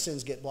Israel's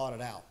sins get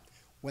blotted out?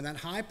 When that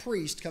high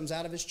priest comes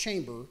out of his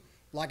chamber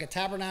like a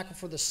tabernacle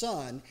for the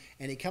sun,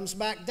 and he comes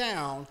back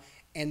down,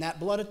 and that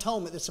blood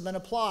atonement that's been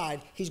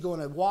applied, he's going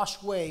to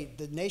wash away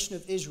the nation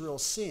of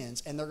Israel's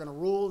sins, and they're going to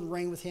rule and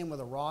reign with him with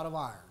a rod of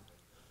iron.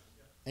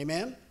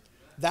 Amen?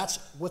 That's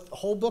what the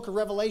whole book of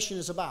Revelation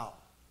is about.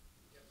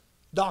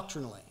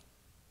 Doctrinally.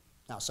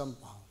 Now,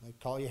 they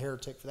call you a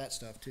heretic for that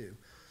stuff too.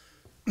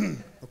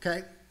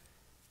 Okay?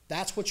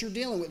 That's what you're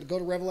dealing with. Go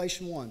to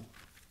Revelation 1.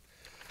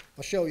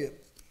 I'll show you.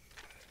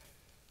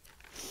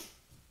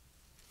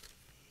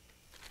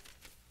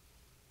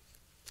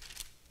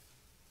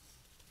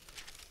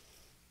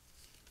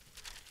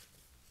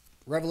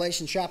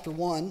 Revelation chapter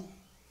 1.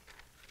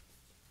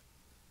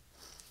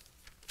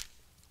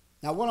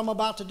 Now, what I'm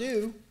about to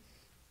do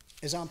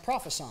is I'm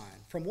prophesying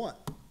from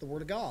what? The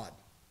Word of God.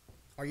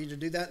 Are you to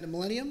do that in the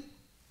millennium?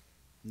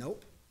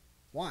 Nope.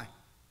 Why?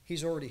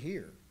 He's already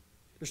here.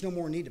 There's no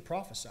more need to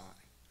prophesy.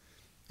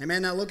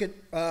 Amen. Now look at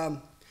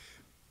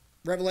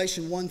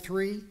Revelation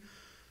 1:3.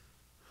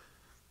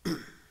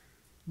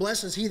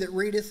 Blessed is he that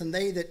readeth, and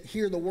they that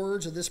hear the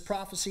words of this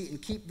prophecy,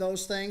 and keep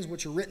those things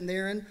which are written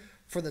therein,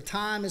 for the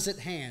time is at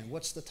hand.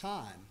 What's the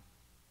time?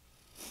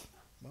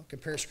 Well,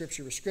 compare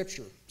Scripture with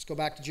Scripture. Let's go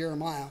back to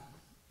Jeremiah.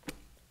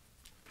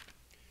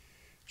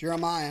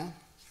 Jeremiah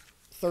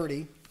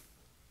 30.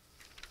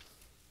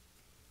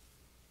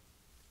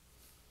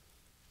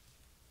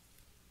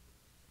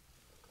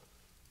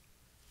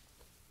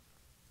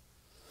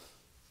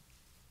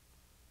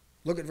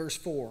 Look at verse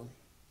 4.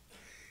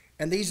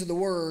 And these are the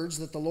words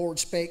that the Lord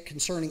spake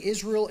concerning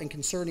Israel and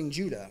concerning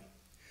Judah.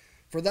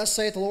 For thus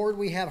saith the Lord,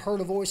 we have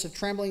heard a voice of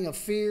trembling, of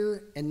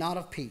fear, and not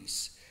of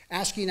peace.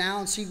 Ask ye now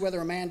and see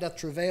whether a man doth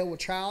travail with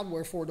child.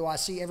 Wherefore do I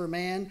see every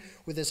man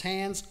with his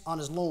hands on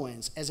his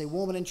loins, as a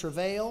woman in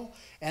travail,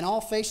 and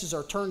all faces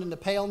are turned into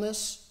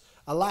paleness.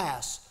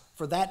 Alas,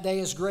 for that day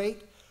is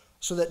great,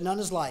 so that none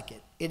is like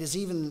it. It is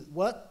even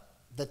what?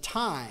 The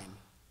time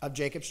of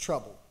Jacob's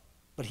trouble,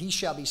 but he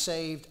shall be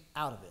saved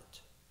out of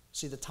it.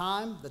 See the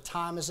time? The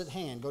time is at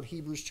hand. Go to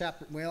Hebrews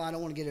chapter. Well, I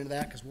don't want to get into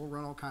that because we'll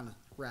run all kind of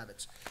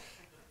rabbits.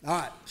 All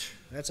right,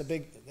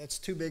 that's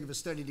too big of a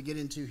study to get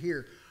into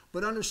here.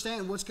 But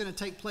understand what's going to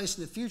take place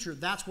in the future.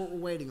 That's what we're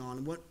waiting on.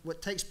 And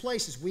what takes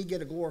place is we get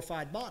a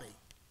glorified body.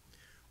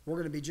 We're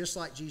going to be just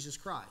like Jesus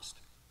Christ.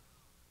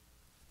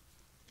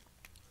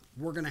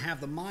 We're going to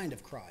have the mind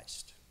of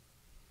Christ.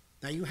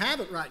 Now you have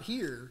it right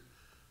here,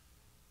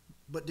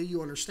 but do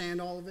you understand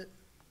all of it?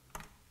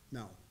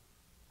 No.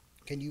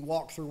 Can you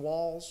walk through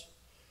walls?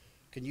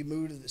 Can you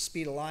move at the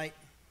speed of light?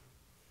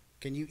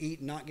 Can you eat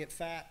and not get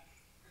fat?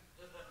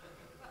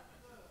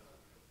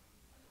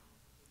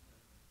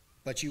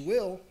 But you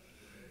will.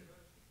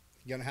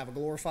 You're going to have a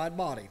glorified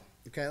body.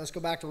 Okay, let's go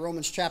back to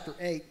Romans chapter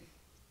 8.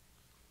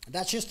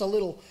 That's just a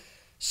little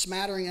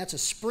smattering, that's a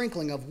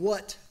sprinkling of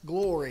what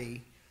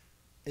glory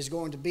is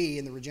going to be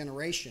in the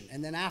regeneration.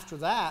 And then after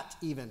that,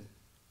 even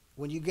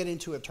when you get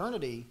into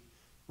eternity,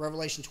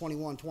 Revelation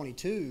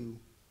 21:22,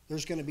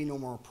 there's going to be no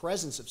more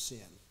presence of sin.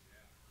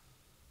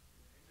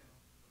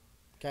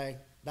 Okay?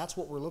 That's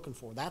what we're looking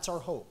for. That's our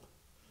hope.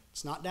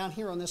 It's not down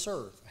here on this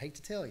earth. I hate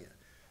to tell you.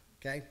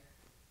 Okay?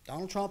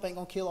 Donald Trump ain't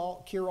going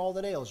to cure all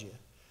that ails you.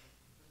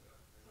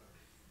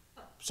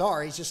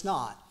 Sorry, he's just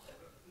not.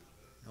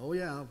 Oh,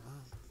 yeah.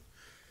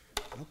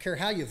 I don't care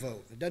how you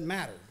vote. It doesn't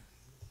matter.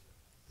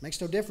 It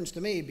makes no difference to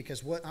me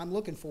because what I'm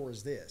looking for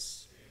is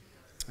this.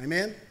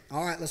 Amen?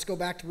 All right, let's go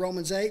back to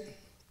Romans 8.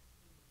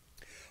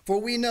 For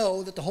we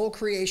know that the whole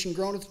creation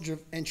groaneth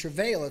and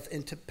travaileth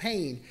into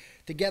pain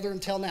together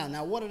until now.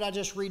 Now, what did I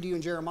just read to you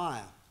in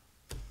Jeremiah?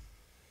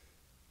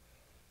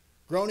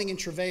 Groaning and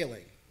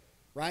travailing,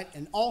 right?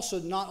 And also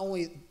not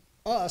only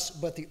us,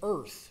 but the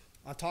earth.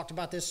 I talked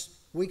about this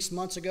weeks,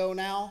 months ago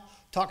now,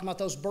 talking about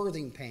those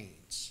birthing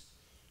pains.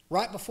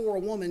 Right before a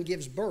woman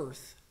gives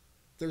birth,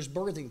 there's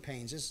birthing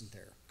pains, isn't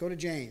there? Go to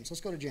James.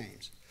 Let's go to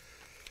James.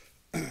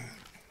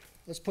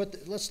 Let's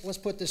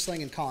put this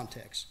thing in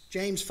context.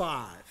 James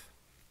 5.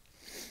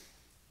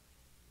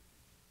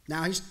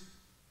 Now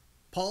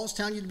Paul's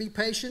telling you to be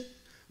patient.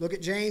 Look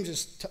at James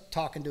is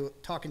talking to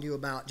you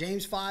about.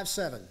 James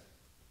 5:7.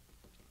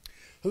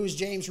 Who is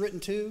James written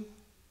to?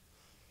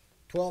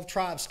 12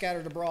 tribes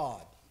scattered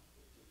abroad.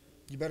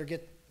 You better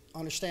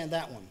understand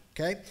that one.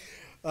 Okay.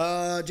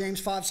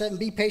 James 5:7.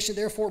 Be patient,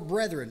 therefore,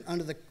 brethren,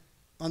 under the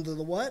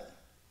what?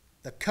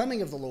 The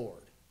coming of the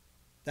Lord.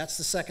 That's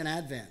the second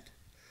advent.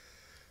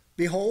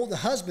 Behold, the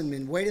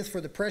husbandman waiteth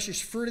for the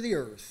precious fruit of the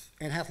earth,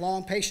 and hath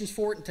long patience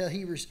for it until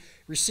he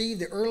receive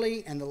the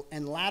early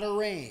and latter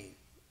rain.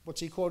 What's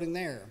he quoting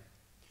there?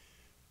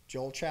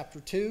 Joel chapter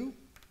 2.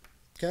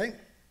 Okay.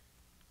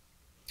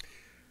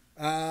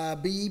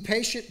 Be ye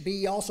patient, be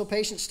ye also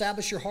patient,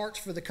 establish your hearts,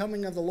 for the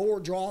coming of the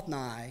Lord draweth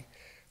nigh.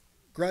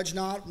 Grudge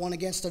not one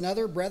against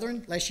another,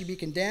 brethren, lest ye be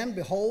condemned.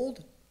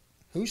 Behold,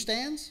 who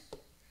stands?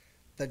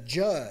 The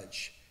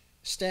judge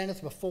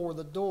standeth before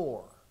the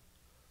door.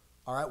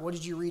 All right, what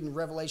did you read in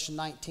Revelation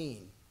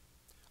 19?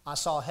 I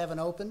saw heaven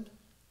opened,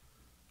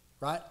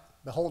 right?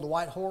 Behold, a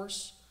white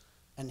horse,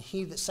 and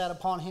he that sat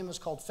upon him is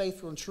called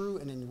faithful and true,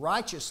 and in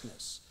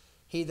righteousness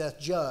he doth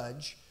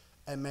judge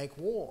and make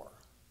war.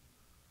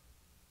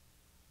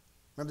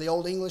 Remember the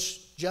old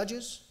English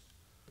judges?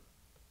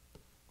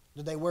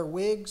 Did they wear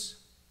wigs?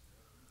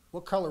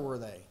 What color were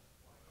they?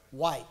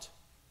 White,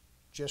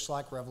 just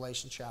like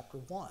Revelation chapter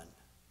 1.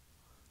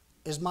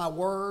 Is my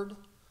word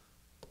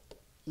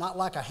not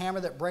like a hammer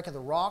that breaketh a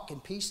rock in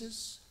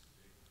pieces?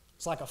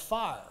 It's like a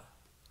fire,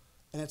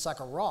 and it's like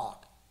a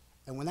rock.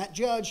 And when that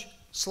judge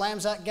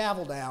slams that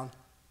gavel down,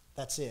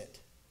 that's it.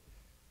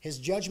 His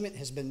judgment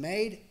has been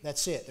made.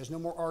 That's it. There's no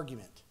more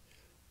argument.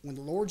 When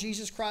the Lord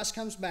Jesus Christ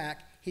comes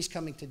back, he's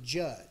coming to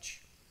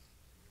judge.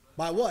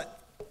 By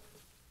what?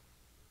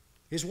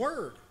 His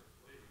word.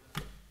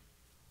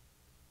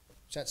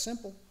 It's that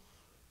simple.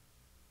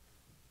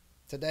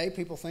 Today,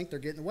 people think they're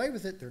getting away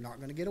with it. They're not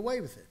going to get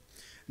away with it.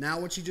 Now,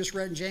 what you just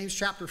read in James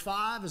chapter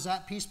 5, is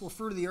that peaceful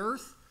fruit of the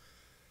earth?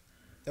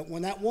 That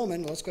when that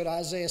woman, let's go to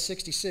Isaiah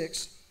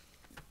 66.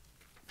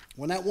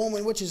 When that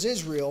woman, which is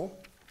Israel,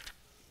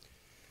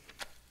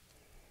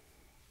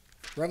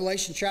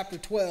 Revelation chapter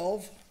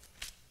 12,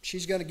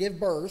 she's going to give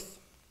birth.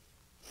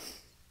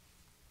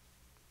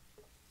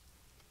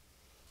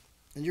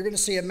 And you're going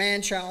to see a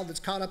man-child that's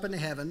caught up into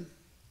heaven.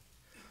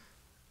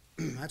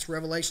 That's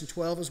Revelation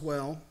 12 as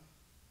well.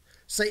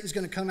 Satan's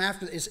going to come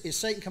after. Is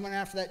Satan coming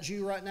after that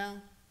Jew right now?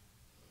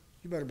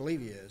 You better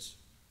believe he is.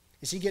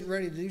 Is he getting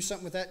ready to do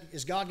something with that?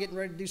 Is God getting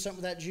ready to do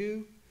something with that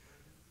Jew?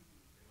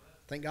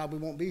 Thank God we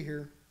won't be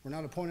here. We're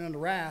not appointed unto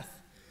wrath.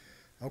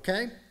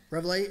 Okay?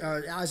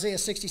 Isaiah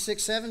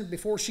 66:7,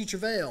 before she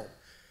travailed,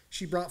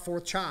 she brought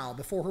forth child.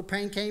 Before her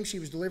pain came, she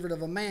was delivered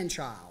of a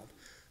man-child.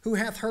 Who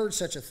hath heard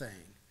such a thing?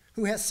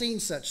 Who hath seen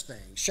such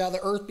things? Shall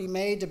the earth be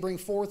made to bring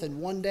forth in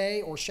one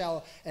day, or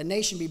shall a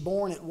nation be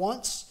born at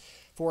once?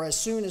 For as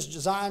soon as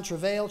Zion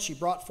travailed, she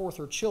brought forth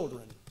her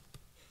children.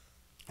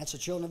 That's the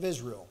children of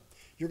Israel.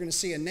 You're going to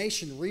see a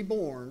nation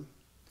reborn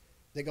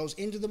that goes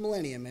into the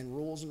millennium and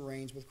rules and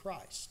reigns with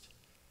Christ.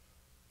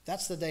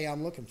 That's the day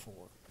I'm looking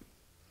for.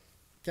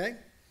 Okay?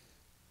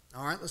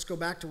 All right, let's go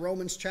back to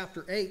Romans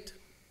chapter 8.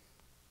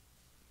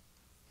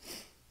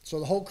 So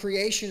the whole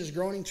creation is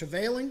groaning,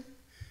 travailing.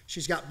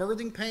 She's got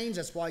birthing pains.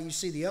 That's why you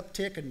see the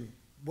uptick in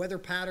weather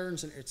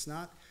patterns. And it's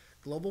not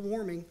global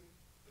warming.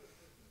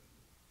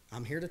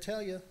 I'm here to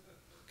tell you.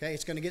 Okay,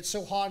 it's going to get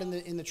so hot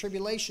in the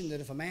tribulation that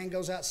if a man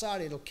goes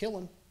outside, it'll kill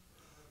him.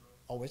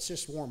 Oh, it's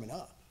just warming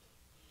up.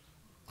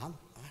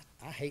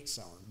 I hate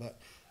summer, but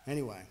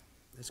anyway,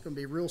 it's going to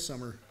be real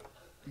summer.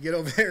 You get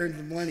over there in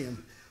the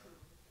millennium.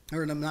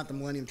 Or not the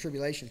millennium,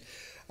 tribulation.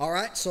 All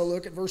right, so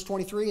look at verse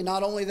 23. And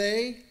not only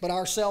they, but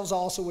ourselves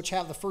also, which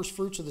have the first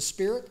fruits of the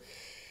Spirit,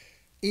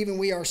 even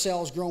we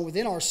ourselves grown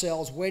within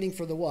ourselves, waiting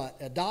for the what?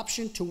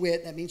 Adoption, to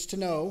wit, that means to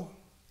know,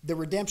 the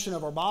redemption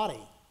of our body.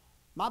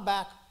 My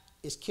back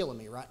is killing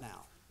me right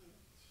now.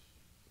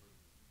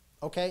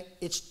 Okay?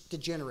 It's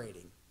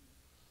degenerating.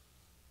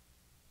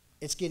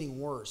 It's getting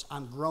worse.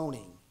 I'm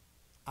groaning.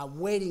 I'm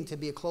waiting to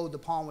be clothed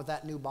upon with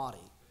that new body.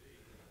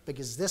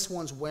 Because this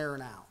one's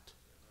wearing out.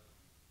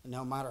 And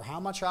no matter how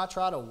much I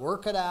try to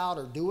work it out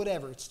or do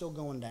whatever, it's still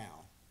going down.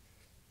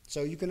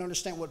 So you can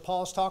understand what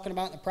Paul's talking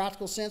about in the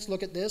practical sense.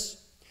 Look at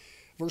this.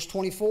 Verse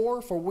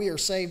 24, for we are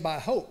saved by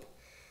hope.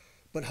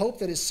 But hope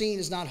that is seen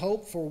is not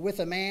hope, for with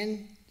a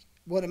man,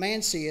 what a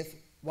man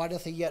seeth, why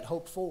doth he yet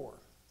hope for?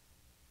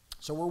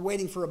 So we're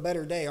waiting for a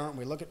better day, aren't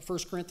we? Look at 1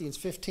 Corinthians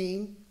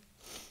 15.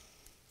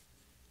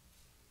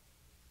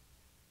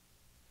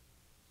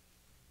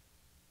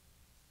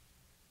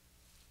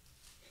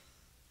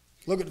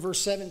 Look at verse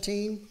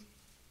 17.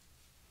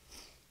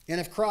 And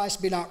if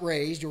Christ be not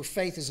raised, your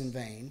faith is in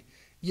vain.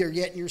 Ye are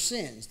yet in your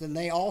sins. Then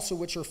they also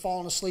which are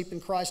fallen asleep in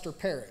Christ are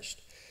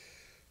perished.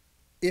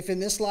 If in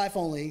this life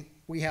only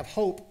we have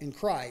hope in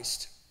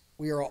Christ,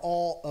 we are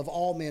all of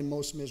all men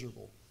most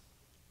miserable.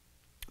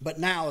 But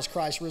now is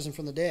Christ risen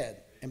from the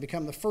dead and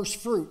become the first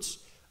fruits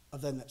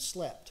of them that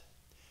slept.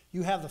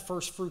 You have the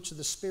first fruits of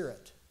the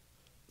Spirit.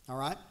 All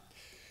right?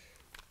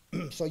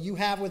 So you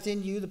have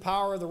within you the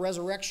power of the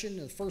resurrection,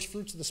 the first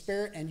fruits of the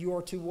Spirit, and you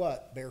are to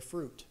what? Bear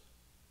fruit.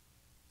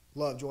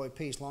 Love, joy,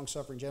 peace,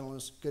 long-suffering,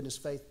 gentleness, goodness,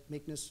 faith,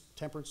 meekness,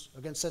 temperance.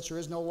 Against such there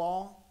is no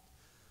law.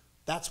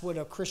 That's what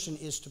a Christian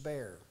is to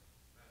bear.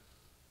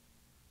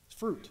 It's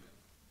fruit.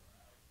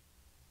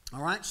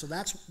 All right? So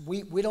that's,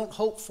 we don't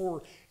hope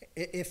for,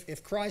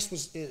 if Christ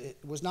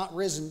was not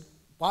risen,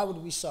 why would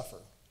we suffer?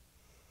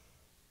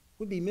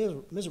 We'd be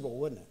miserable,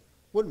 wouldn't it?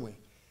 Wouldn't we?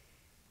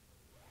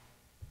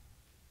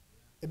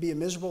 It'd be a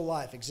miserable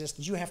life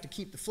existence. You have to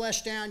keep the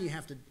flesh down. You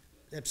have to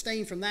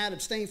abstain from that,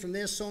 abstain from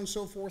this, so on and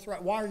so forth. Right?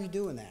 Why are you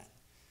doing that?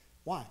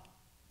 Why?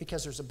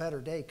 Because there's a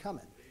better day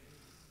coming.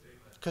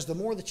 Because the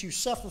more that you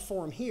suffer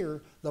for him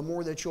here, the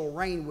more that you'll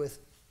reign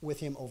with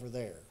him over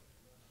there.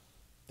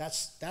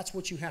 That's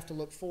what you have to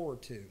look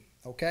forward to.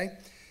 Okay?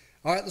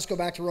 All right, let's go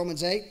back to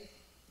Romans 8.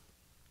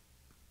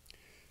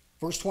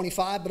 Verse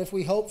 25, but if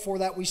we hope for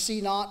that we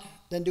see not,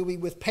 then do we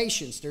with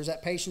patience. There's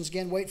that patience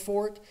again, wait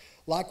for it.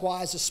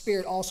 Likewise, the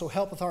Spirit also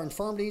helpeth our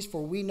infirmities,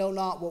 for we know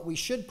not what we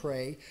should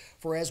pray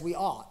for as we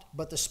ought.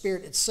 But the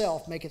Spirit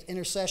itself maketh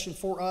intercession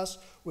for us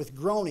with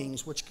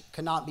groanings which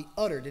cannot be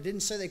uttered. It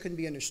didn't say they couldn't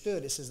be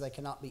understood. It says they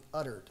cannot be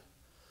uttered.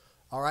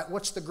 All right,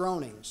 what's the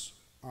groanings?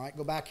 All right,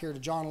 go back here to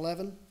John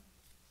 11.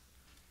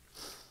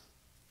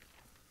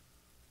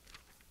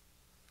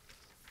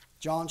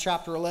 John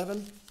chapter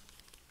 11.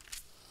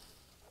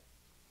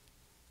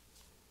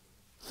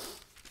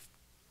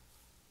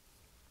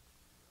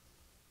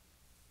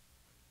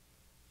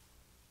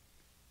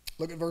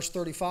 Look at verse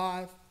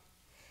 35.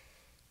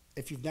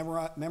 If you've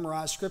never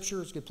memorized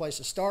Scripture, it's a good place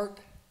to start.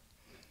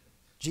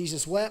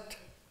 Jesus wept.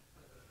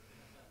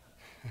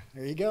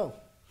 There you go.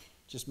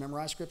 Just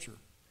memorize Scripture.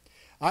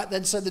 All right,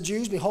 then said the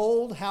Jews,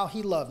 behold, how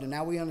he loved him.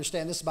 Now we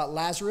understand this about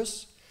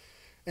Lazarus.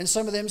 And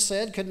some of them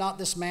said, could not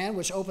this man,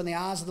 which opened the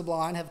eyes of the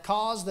blind, have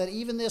caused that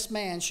even this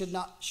man should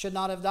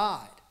not have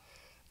died?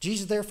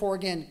 Jesus therefore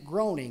again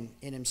groaning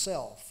in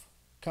himself,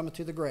 cometh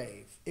to the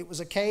grave. It was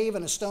a cave,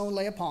 and a stone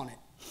lay upon it.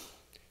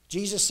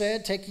 Jesus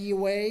said, take ye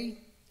away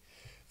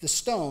the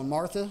stone.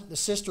 Martha, the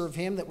sister of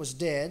him that was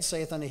dead,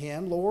 saith unto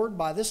him, Lord,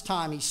 by this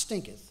time he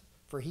stinketh,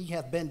 for he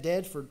hath been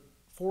dead for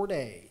 4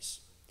 days.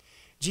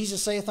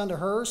 Jesus saith unto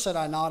her, said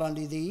I not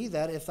unto thee,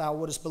 that if thou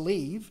wouldest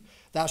believe,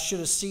 thou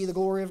shouldest see the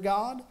glory of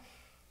God?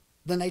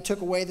 Then they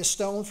took away the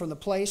stone from the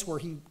place where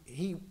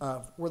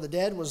where the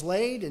dead was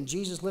laid, and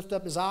Jesus lifted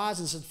up his eyes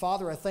and said,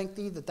 Father, I thank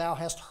thee that thou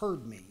hast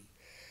heard me,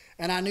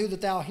 and I knew that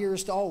thou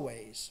hearest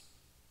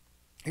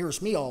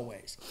me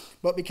always.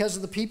 But because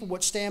of the people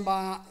which stand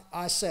by,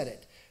 I said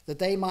it, that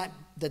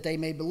they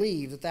may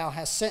believe that thou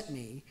hast sent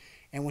me.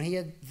 And when he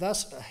had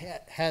thus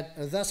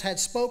had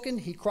spoken,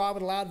 he cried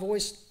with a loud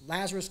voice,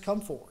 Lazarus, come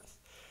forth.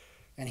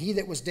 And he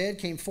that was dead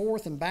came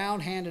forth, and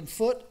bound hand and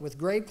foot with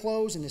grave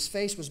clothes, and his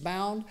face was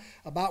bound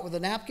about with a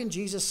napkin.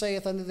 Jesus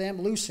saith unto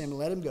them, loose him, and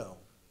let him go.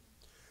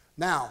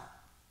 Now,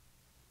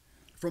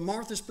 from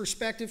Martha's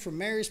perspective, from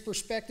Mary's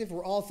perspective,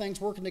 were all things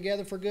working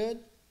together for good?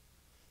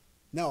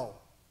 No.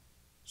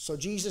 So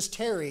Jesus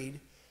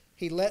tarried.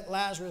 He let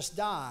Lazarus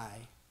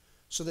die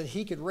so that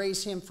he could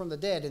raise him from the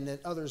dead and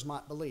that others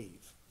might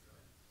believe.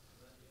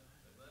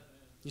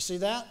 You see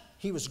that?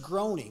 He was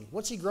groaning.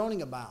 What's he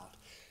groaning about?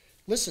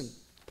 Listen,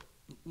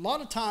 a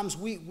lot of times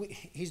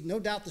he's no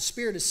doubt the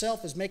Spirit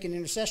itself is making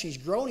intercession. He's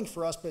groaning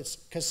for us, but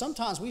because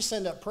sometimes we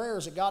send up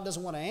prayers that God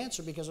doesn't want to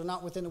answer because they're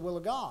not within the will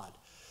of God.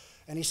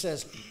 And he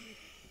says,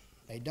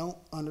 they don't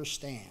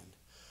understand.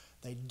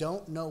 They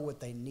don't know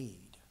what they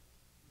need.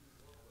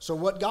 So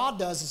what God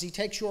does is he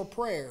takes your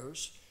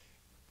prayers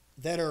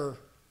that are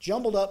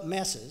jumbled up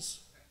messes,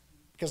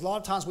 because a lot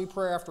of times we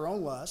pray after our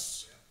own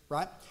lusts,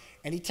 right?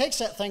 And he takes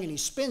that thing and he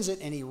spins it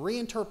and he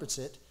reinterprets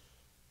it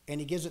and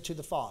he gives it to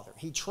the Father.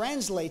 He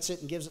translates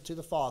it and gives it to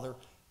the Father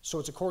so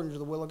it's according to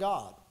the will of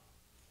God.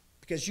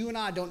 Because you and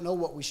I don't know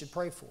what we should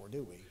pray for,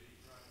 do we?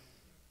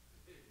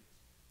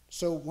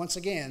 So once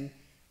again,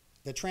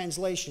 the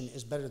translation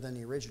is better than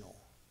the original.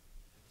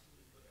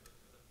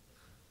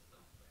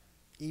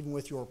 Even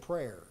with your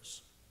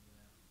prayers.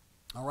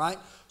 All right?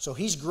 So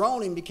he's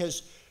groaning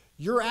because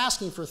you're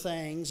asking for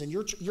things and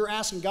you're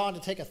asking God to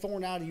take a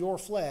thorn out of your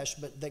flesh,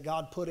 but that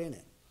God put in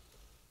it.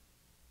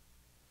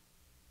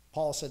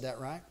 Paul said that,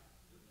 right?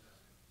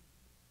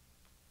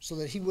 So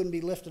that he wouldn't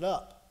be lifted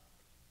up.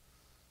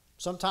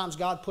 Sometimes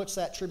God puts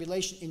that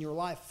tribulation in your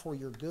life for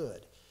your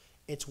good.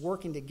 It's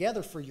working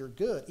together for your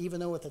good, even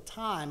though at the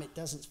time it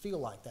doesn't feel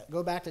like that.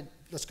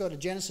 Let's go to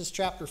Genesis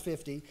chapter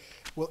 50.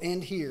 We'll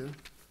end here.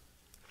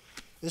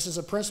 This is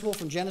a principle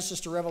from Genesis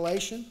to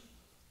Revelation.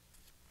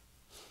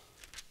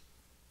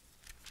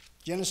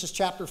 Genesis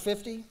chapter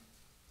 50.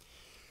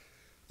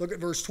 Look at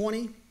verse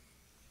 20.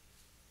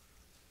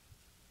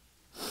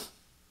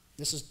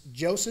 This is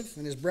Joseph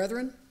and his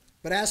brethren.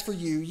 But as for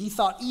you, ye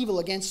thought evil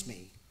against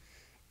me.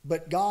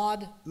 But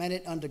God meant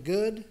it unto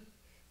good,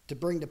 to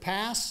bring to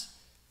pass,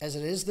 as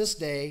it is this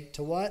day,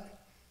 to what?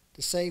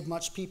 To save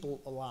much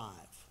people alive.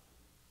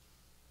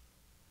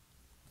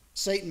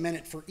 Satan meant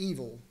it for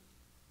evil,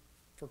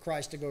 for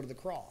Christ to go to the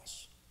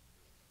cross.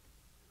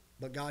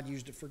 But God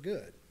used it for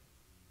good.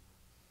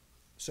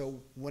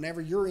 So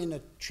whenever you're in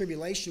a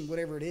tribulation,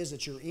 whatever it is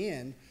that you're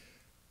in,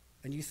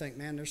 and you think,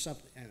 man, there's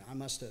something, and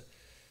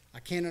I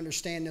can't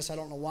understand this, I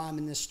don't know why I'm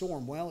in this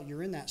storm. Well,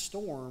 you're in that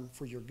storm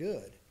for your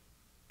good.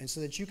 And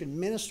so that you can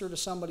minister to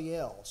somebody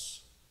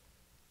else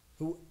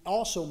who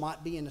also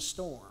might be in a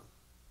storm.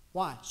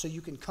 Why? So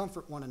you can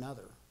comfort one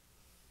another.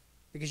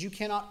 Because you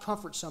cannot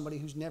comfort somebody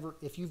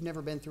if you've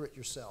never been through it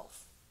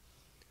yourself.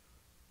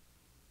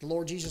 The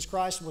Lord Jesus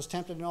Christ was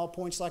tempted in all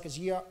points like as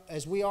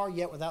we are,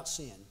 yet without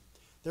sin.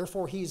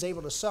 Therefore, he is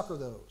able to succor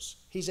those.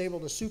 He's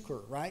able to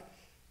succor, right?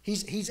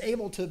 He's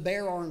able to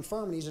bear our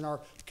infirmities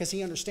because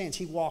he understands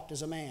he walked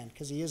as a man,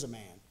 because he is a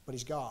man, but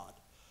he's God.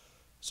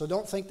 So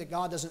don't think that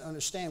God doesn't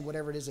understand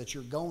whatever it is that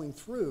you're going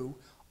through.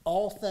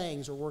 All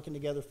things are working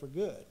together for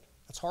good.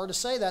 It's hard to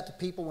say that to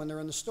people when they're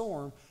in the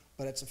storm,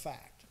 but it's a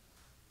fact.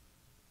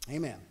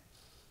 Amen.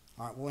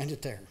 All right, we'll end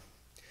it there.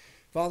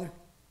 Father,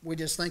 we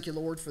just thank you,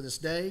 Lord, for this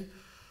day.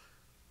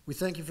 We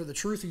thank you for the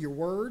truth of your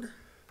word.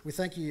 We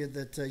thank you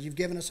that you've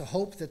given us a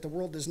hope that the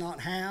world does not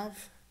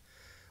have.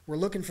 We're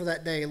looking for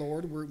that day,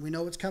 Lord. We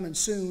know it's coming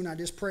soon. I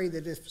just pray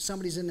that if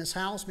somebody's in this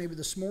house, maybe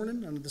this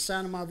morning, under the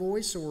sound of my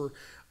voice, or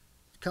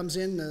comes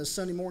in the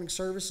Sunday morning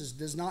services,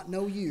 does not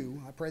know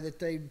you, I pray that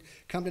they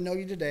come to know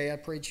you today. I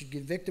pray that you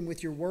convict them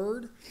with your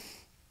word,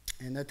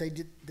 and that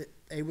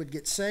they would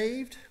get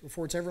saved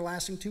before it's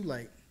everlasting too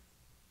late.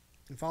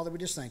 And Father, we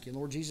just thank you. In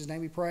Lord Jesus'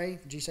 name we pray.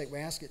 In Jesus' sake we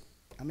ask it.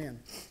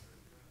 Amen.